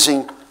been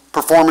using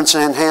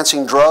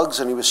performance-enhancing drugs,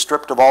 and he was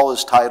stripped of all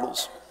his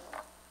titles.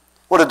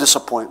 What a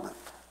disappointment.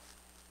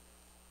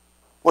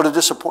 What a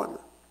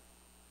disappointment.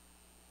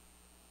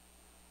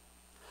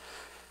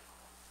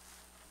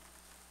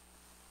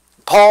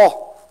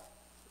 Paul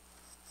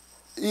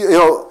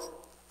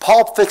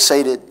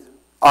fixated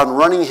on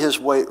running his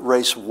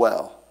race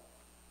well.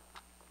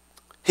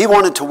 He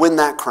wanted to win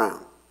that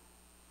crown.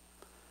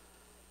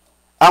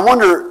 I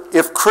wonder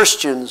if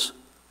Christians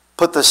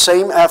put the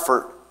same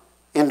effort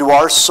into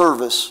our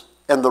service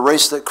and the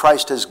race that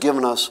Christ has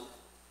given us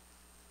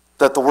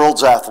that the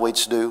world's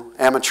athletes do,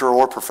 amateur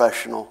or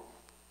professional.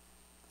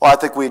 Well, I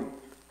think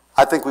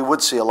we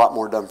would see a lot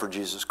more done for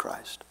Jesus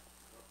Christ.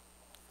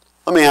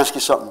 Let me ask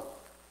you something.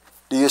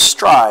 Do you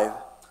strive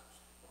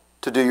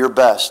to do your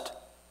best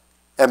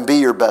and be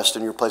your best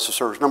in your place of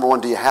service? Number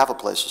one, do you have a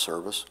place of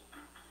service?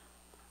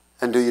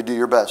 And do you do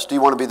your best? Do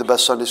you want to be the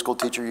best Sunday school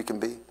teacher you can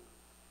be?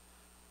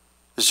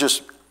 It's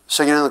just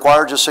singing in the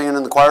choir, just singing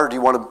in the choir? Do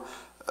you want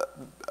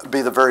to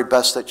be the very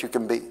best that you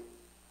can be?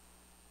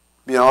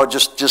 You know,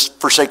 just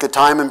for sake of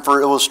time and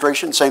for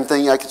illustration, same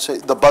thing I could say,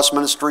 the bus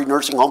ministry,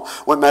 nursing home,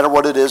 wouldn't matter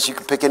what it is, you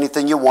can pick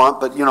anything you want,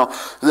 but you know,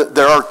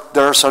 there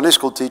are Sunday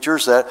school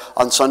teachers that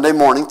on Sunday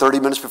morning, 30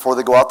 minutes before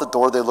they go out the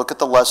door, they look at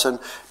the lesson,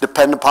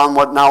 depend upon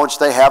what knowledge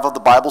they have of the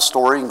Bible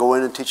story, and go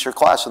in and teach their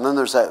class. And then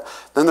there's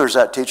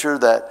that teacher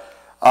that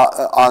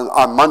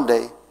on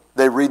Monday,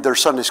 they read their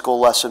Sunday school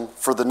lesson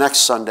for the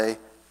next Sunday,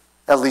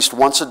 at least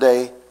once a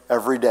day,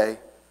 every day,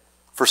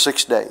 for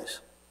 6 days,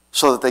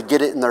 so that they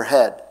get it in their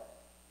head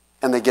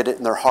and they get it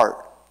in their heart.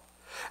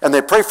 And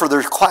they pray for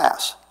their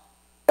class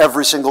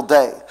every single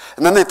day.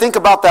 And then they think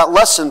about that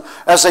lesson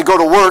as they go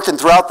to work and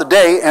throughout the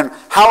day, and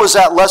how is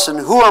that lesson,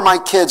 who are my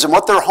kids, and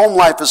what their home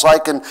life is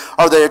like, and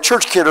are they a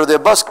church kid, are they a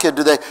bus kid,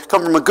 do they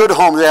come from a good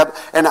home,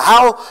 and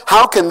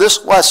how can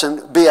this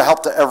lesson be a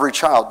help to every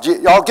child?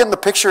 Y'all getting the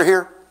picture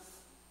here?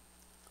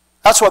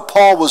 That's what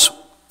Paul was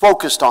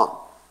focused on.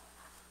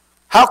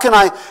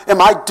 Am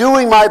I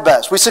doing my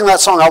best? We sing that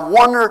song, I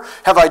wonder,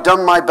 have I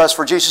done my best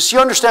for Jesus? You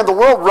understand, the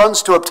world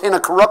runs to obtain a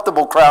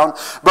corruptible crown,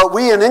 but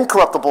we an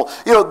incorruptible.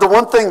 You know, the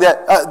one thing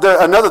that,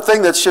 another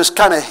thing that's just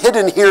kind of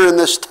hidden here in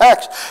this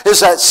text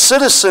is that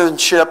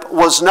citizenship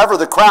was never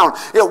the crown.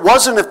 It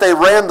wasn't if they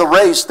ran the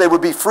race, they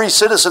would be free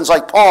citizens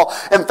like Paul.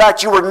 In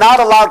fact, you were not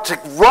allowed to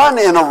run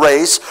in a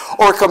race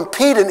or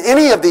compete in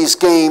any of these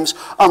games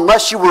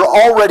unless you were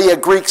already a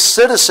Greek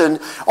citizen.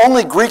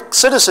 Only Greek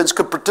citizens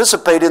could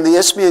participate in the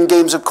Isthmian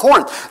Games of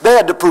Corinth. They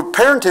had to prove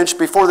parentage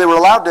before they were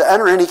allowed to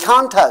enter any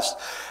contest.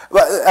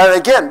 And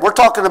again, we're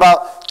talking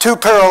about two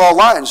parallel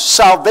lines.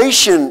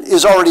 Salvation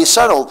is already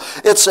settled.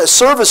 It's a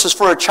service is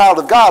for a child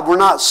of God. We're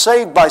not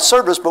saved by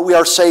service, but we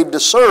are saved to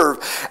serve.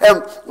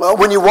 And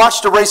when you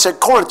watched the race at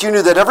Corinth, you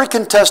knew that every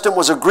contestant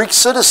was a Greek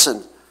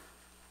citizen.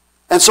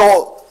 And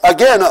so,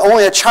 again,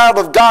 only a child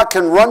of God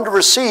can run to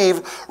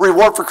receive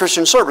reward for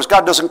Christian service.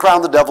 God doesn't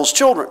crown the devil's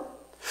children.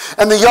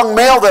 And the young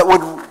male that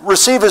would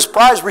receive his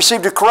prize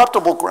received a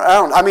corruptible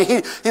crown. I mean,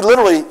 he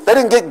literally, they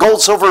didn't get gold,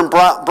 silver, and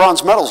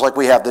bronze medals like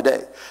we have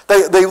today.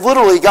 They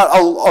literally got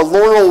a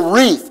laurel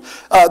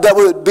wreath that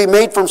would be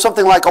made from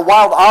something like a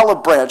wild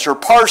olive branch or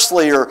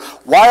parsley or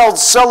wild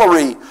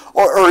celery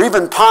or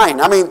even pine.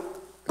 I mean,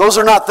 those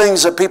are not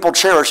things that people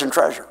cherish and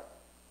treasure.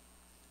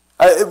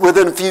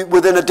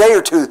 Within a day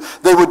or two,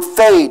 they would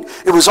fade.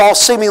 It was all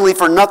seemingly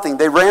for nothing.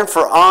 They ran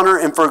for honor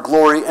and for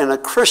glory. And a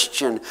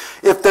Christian,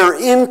 if they're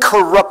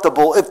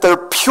incorruptible, if they're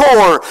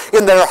pure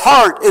in their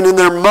heart and in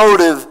their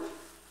motive,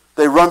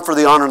 they run for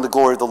the honor and the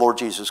glory of the Lord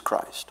Jesus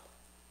Christ.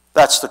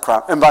 That's the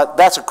crown. And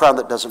that's a crown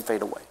that doesn't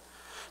fade away.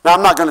 Now,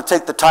 I'm not going to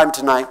take the time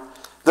tonight.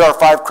 There are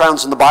 5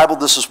 crowns in the Bible.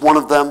 This is one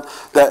of them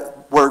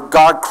where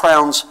God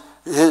crowns.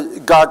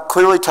 God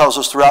clearly tells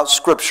us throughout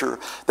Scripture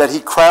that He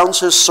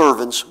crowns His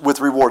servants with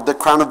reward. The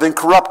crown of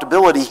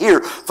incorruptibility here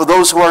for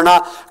those who are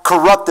not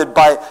corrupted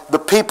by the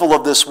people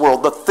of this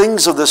world, the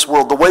things of this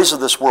world, the ways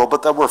of this world,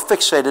 but that we're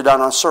fixated on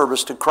our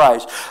service to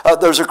Christ.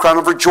 There's a crown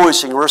of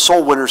rejoicing, or a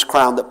soul winner's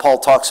crown that Paul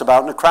talks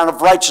about, and a crown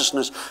of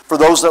righteousness for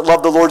those that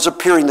love the Lord's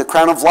appearing, the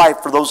crown of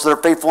life for those that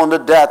are faithful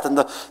unto death, and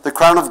the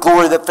crown of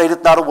glory that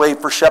fadeth not away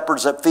for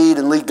shepherds that feed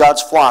and lead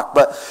God's flock.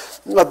 But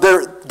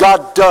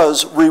God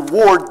does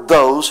reward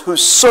those who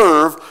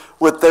serve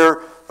with their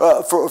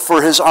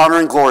for His honor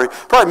and glory.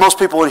 Probably most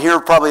people in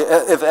here probably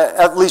have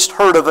at least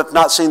heard of, if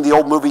not seen, the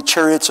old movie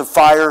Chariots of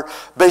Fire,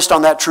 based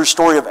on that true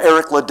story of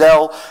Eric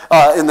Liddell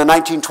in the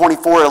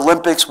 1924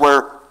 Olympics,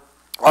 where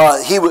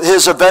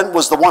his event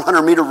was the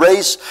 100-meter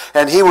race,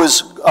 and he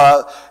was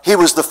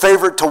the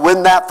favorite to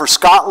win that for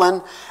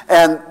Scotland.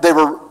 And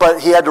but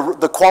he had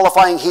the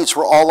qualifying heats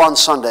were all on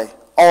Sunday,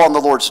 all on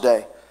the Lord's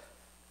Day,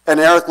 and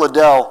Eric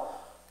Liddell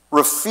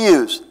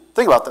refused.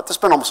 Think about that. That's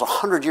been almost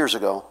 100 years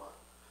ago.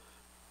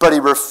 But he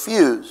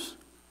refused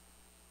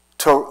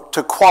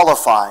to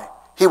qualify.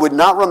 He would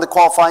not run the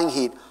qualifying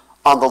heat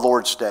on the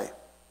Lord's Day.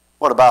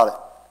 What about it?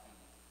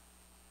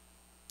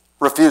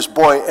 Refused.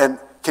 Boy, and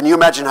can you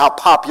imagine how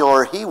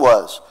popular he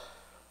was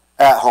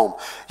at home?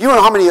 Do you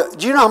know how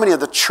many of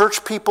the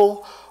church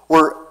people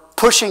were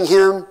pushing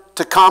him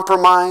to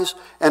compromise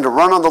and to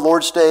run on the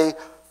Lord's Day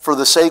for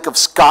the sake of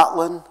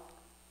Scotland?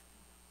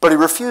 But he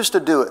refused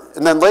to do it.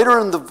 And then later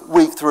in the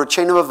week, through a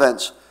chain of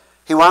events,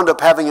 he wound up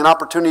having an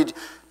opportunity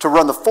to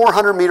run the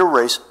 400-meter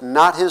race,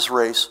 not his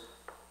race,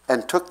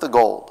 and took the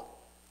gold.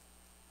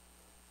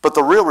 But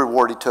the real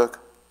reward he took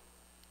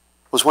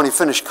was when he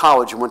finished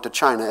college and went to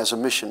China as a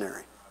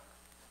missionary.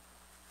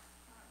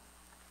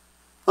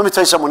 Let me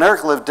tell you something. When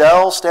Eric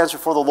Liddell stands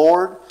before the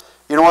Lord,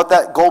 you know what?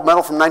 That gold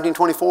medal from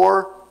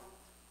 1924,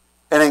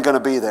 it ain't going to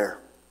be there.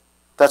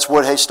 That's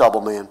wood, hay,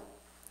 stubble, man.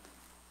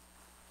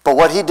 But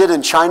what he did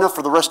in China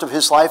for the rest of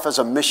his life as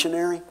a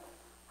missionary,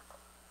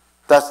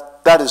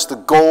 that is the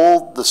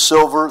gold, the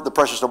silver, the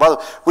precious stone. By the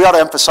way, we ought to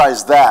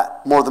emphasize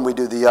that more than we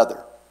do the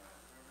other.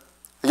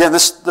 Again,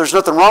 there's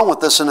nothing wrong with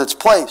this in its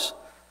place.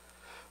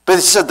 But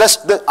he said,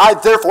 I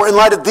therefore, in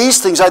light of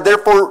these things, I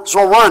therefore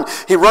shall run.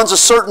 He runs a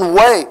certain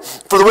way,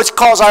 for the which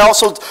cause I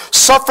also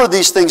suffer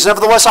these things.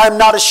 Nevertheless, I am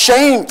not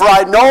ashamed, for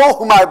I know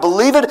whom I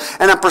believe it,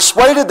 and am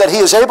persuaded that He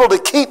is able to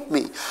keep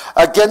me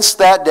against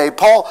that day.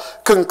 Paul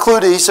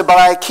concluded, he said, but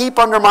I keep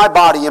under my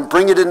body and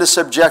bring it into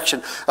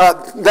subjection.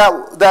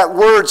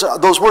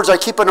 Those words I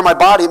keep under my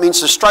body, it means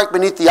to strike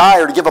beneath the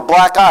eye or to give a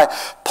black eye.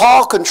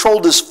 Paul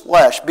controlled his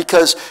flesh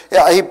because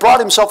he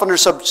brought himself under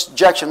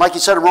subjection. Like he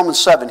said in Romans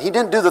 7, he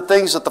didn't do the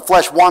things that the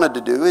flesh wanted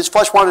to do. His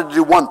flesh wanted to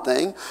do one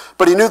thing,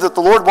 but he knew that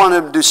the Lord wanted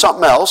him to do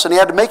something else, and he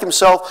had to make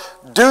himself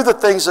do the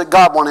things that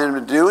God wanted him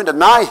to do and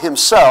deny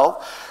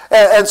himself.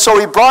 And so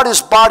he brought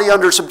his body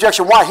under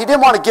subjection. Why? He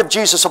didn't want to give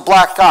Jesus a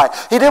black eye.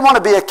 He didn't want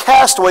to be a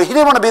castaway. He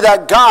didn't want to be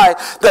that guy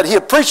that he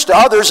had preached to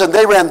others and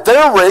they ran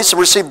their race and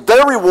received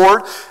their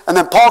reward, and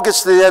then Paul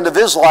gets to the end of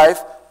his life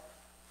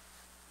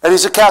and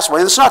he's a castaway.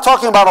 And it's not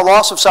talking about a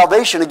loss of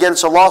salvation. Again,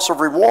 it's a loss of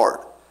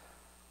reward.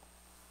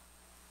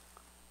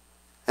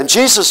 And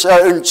Jesus,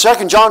 in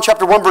 2 John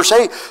chapter 1, verse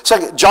 8,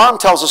 John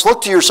tells us,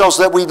 look to yourselves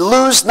that we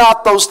lose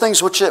not those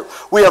things which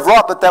we have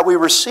wrought, but that we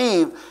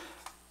receive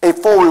a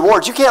full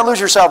reward. You can't lose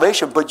your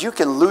salvation, but you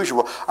can lose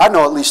your... I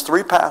know at least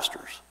 3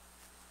 pastors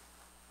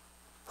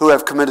who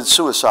have committed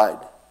suicide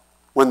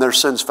when their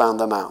sins found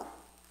them out.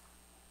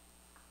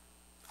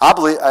 I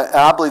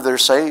believe they're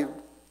saved.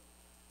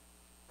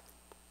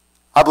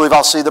 I believe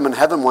I'll see them in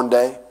heaven one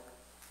day,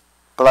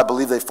 but I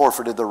believe they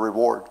forfeited their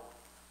reward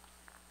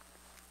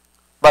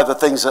by the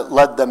things that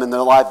led them in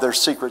their life, their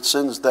secret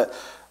sins that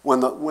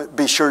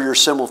be sure your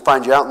sin will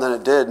find you out, and then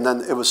it did, and then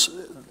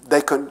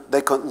they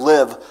couldn't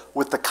live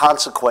with the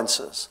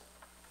consequences,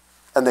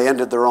 and they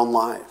ended their own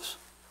lives.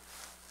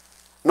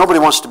 Nobody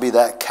wants to be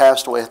that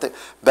castaway. I think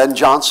Ben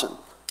Johnson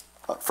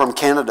from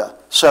Canada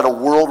set a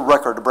world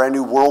record, a brand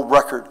new world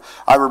record.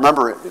 I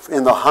remember it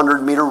in the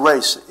 100-meter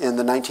race in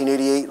the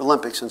 1988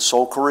 Olympics in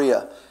Seoul,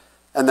 Korea,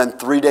 and then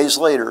 3 days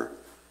later,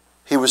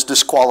 he was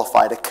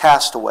disqualified, a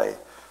castaway,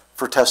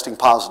 for testing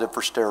positive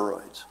for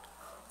steroids.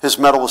 His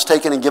medal was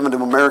taken and given to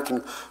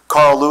American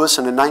Carl Lewis,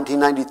 and in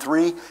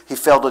 1993, he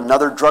failed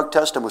another drug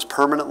test and was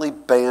permanently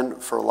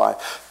banned for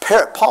life.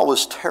 Paul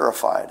was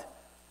terrified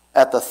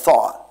at the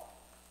thought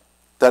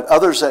that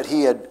others that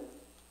he had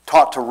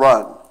taught to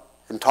run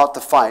and taught to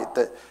fight,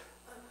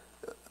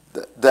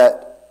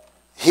 that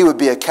he would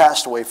be a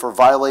castaway for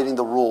violating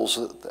the rules,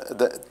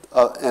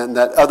 and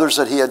that others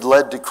that he had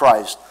led to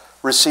Christ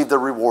received their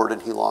reward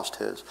and he lost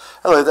his.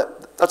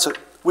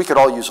 We could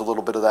all use a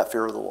little bit of that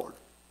fear of the Lord.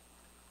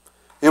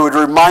 It would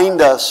remind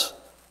us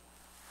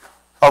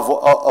of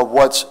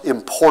what's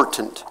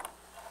important,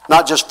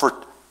 not just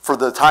for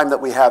the time that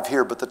we have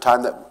here, but the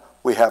time that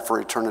we have for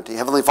eternity.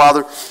 Heavenly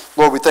Father,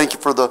 Lord, we thank you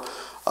for the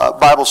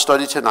Bible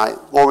study tonight.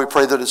 Lord, we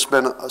pray that it's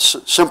been a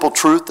simple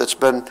truth that's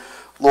been,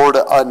 Lord,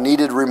 a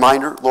needed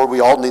reminder. Lord, we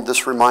all need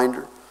this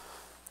reminder.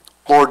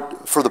 Lord,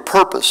 for the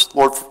purpose,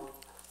 Lord,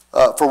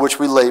 for which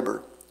we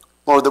labor.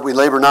 Lord, that we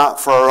labor not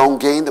for our own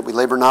gain, that we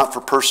labor not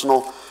for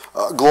personal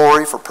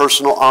glory, for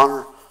personal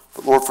honor,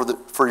 but Lord,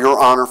 for your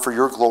honor, for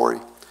your glory.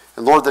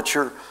 And Lord, that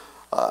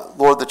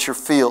your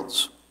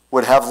fields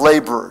would have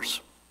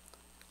laborers,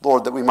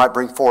 Lord, that we might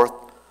bring forth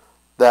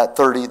that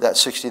 30, that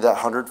 60, that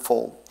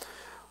 100-fold.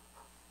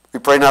 We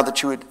pray now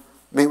that you would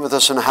meet with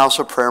us in a house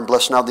of prayer and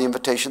bless now the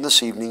invitation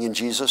this evening in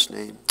Jesus'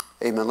 name.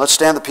 Amen. Let's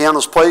stand. The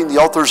piano's playing. The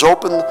altar's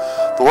open.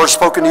 The Lord's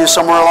spoken to you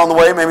somewhere along the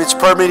way. Maybe it's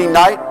prayer meeting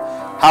night,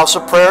 house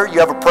of prayer. You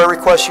have a prayer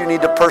request you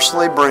need to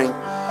personally bring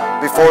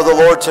before the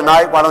Lord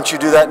tonight. Why don't you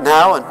do that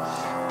now?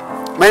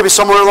 And maybe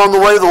somewhere along the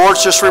way the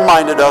Lord's just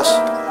reminded us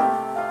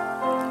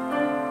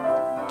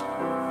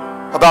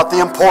about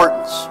the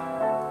importance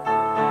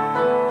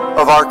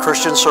of our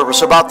Christian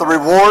service, about the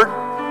reward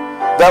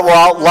that will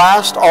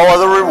outlast all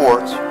other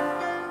rewards.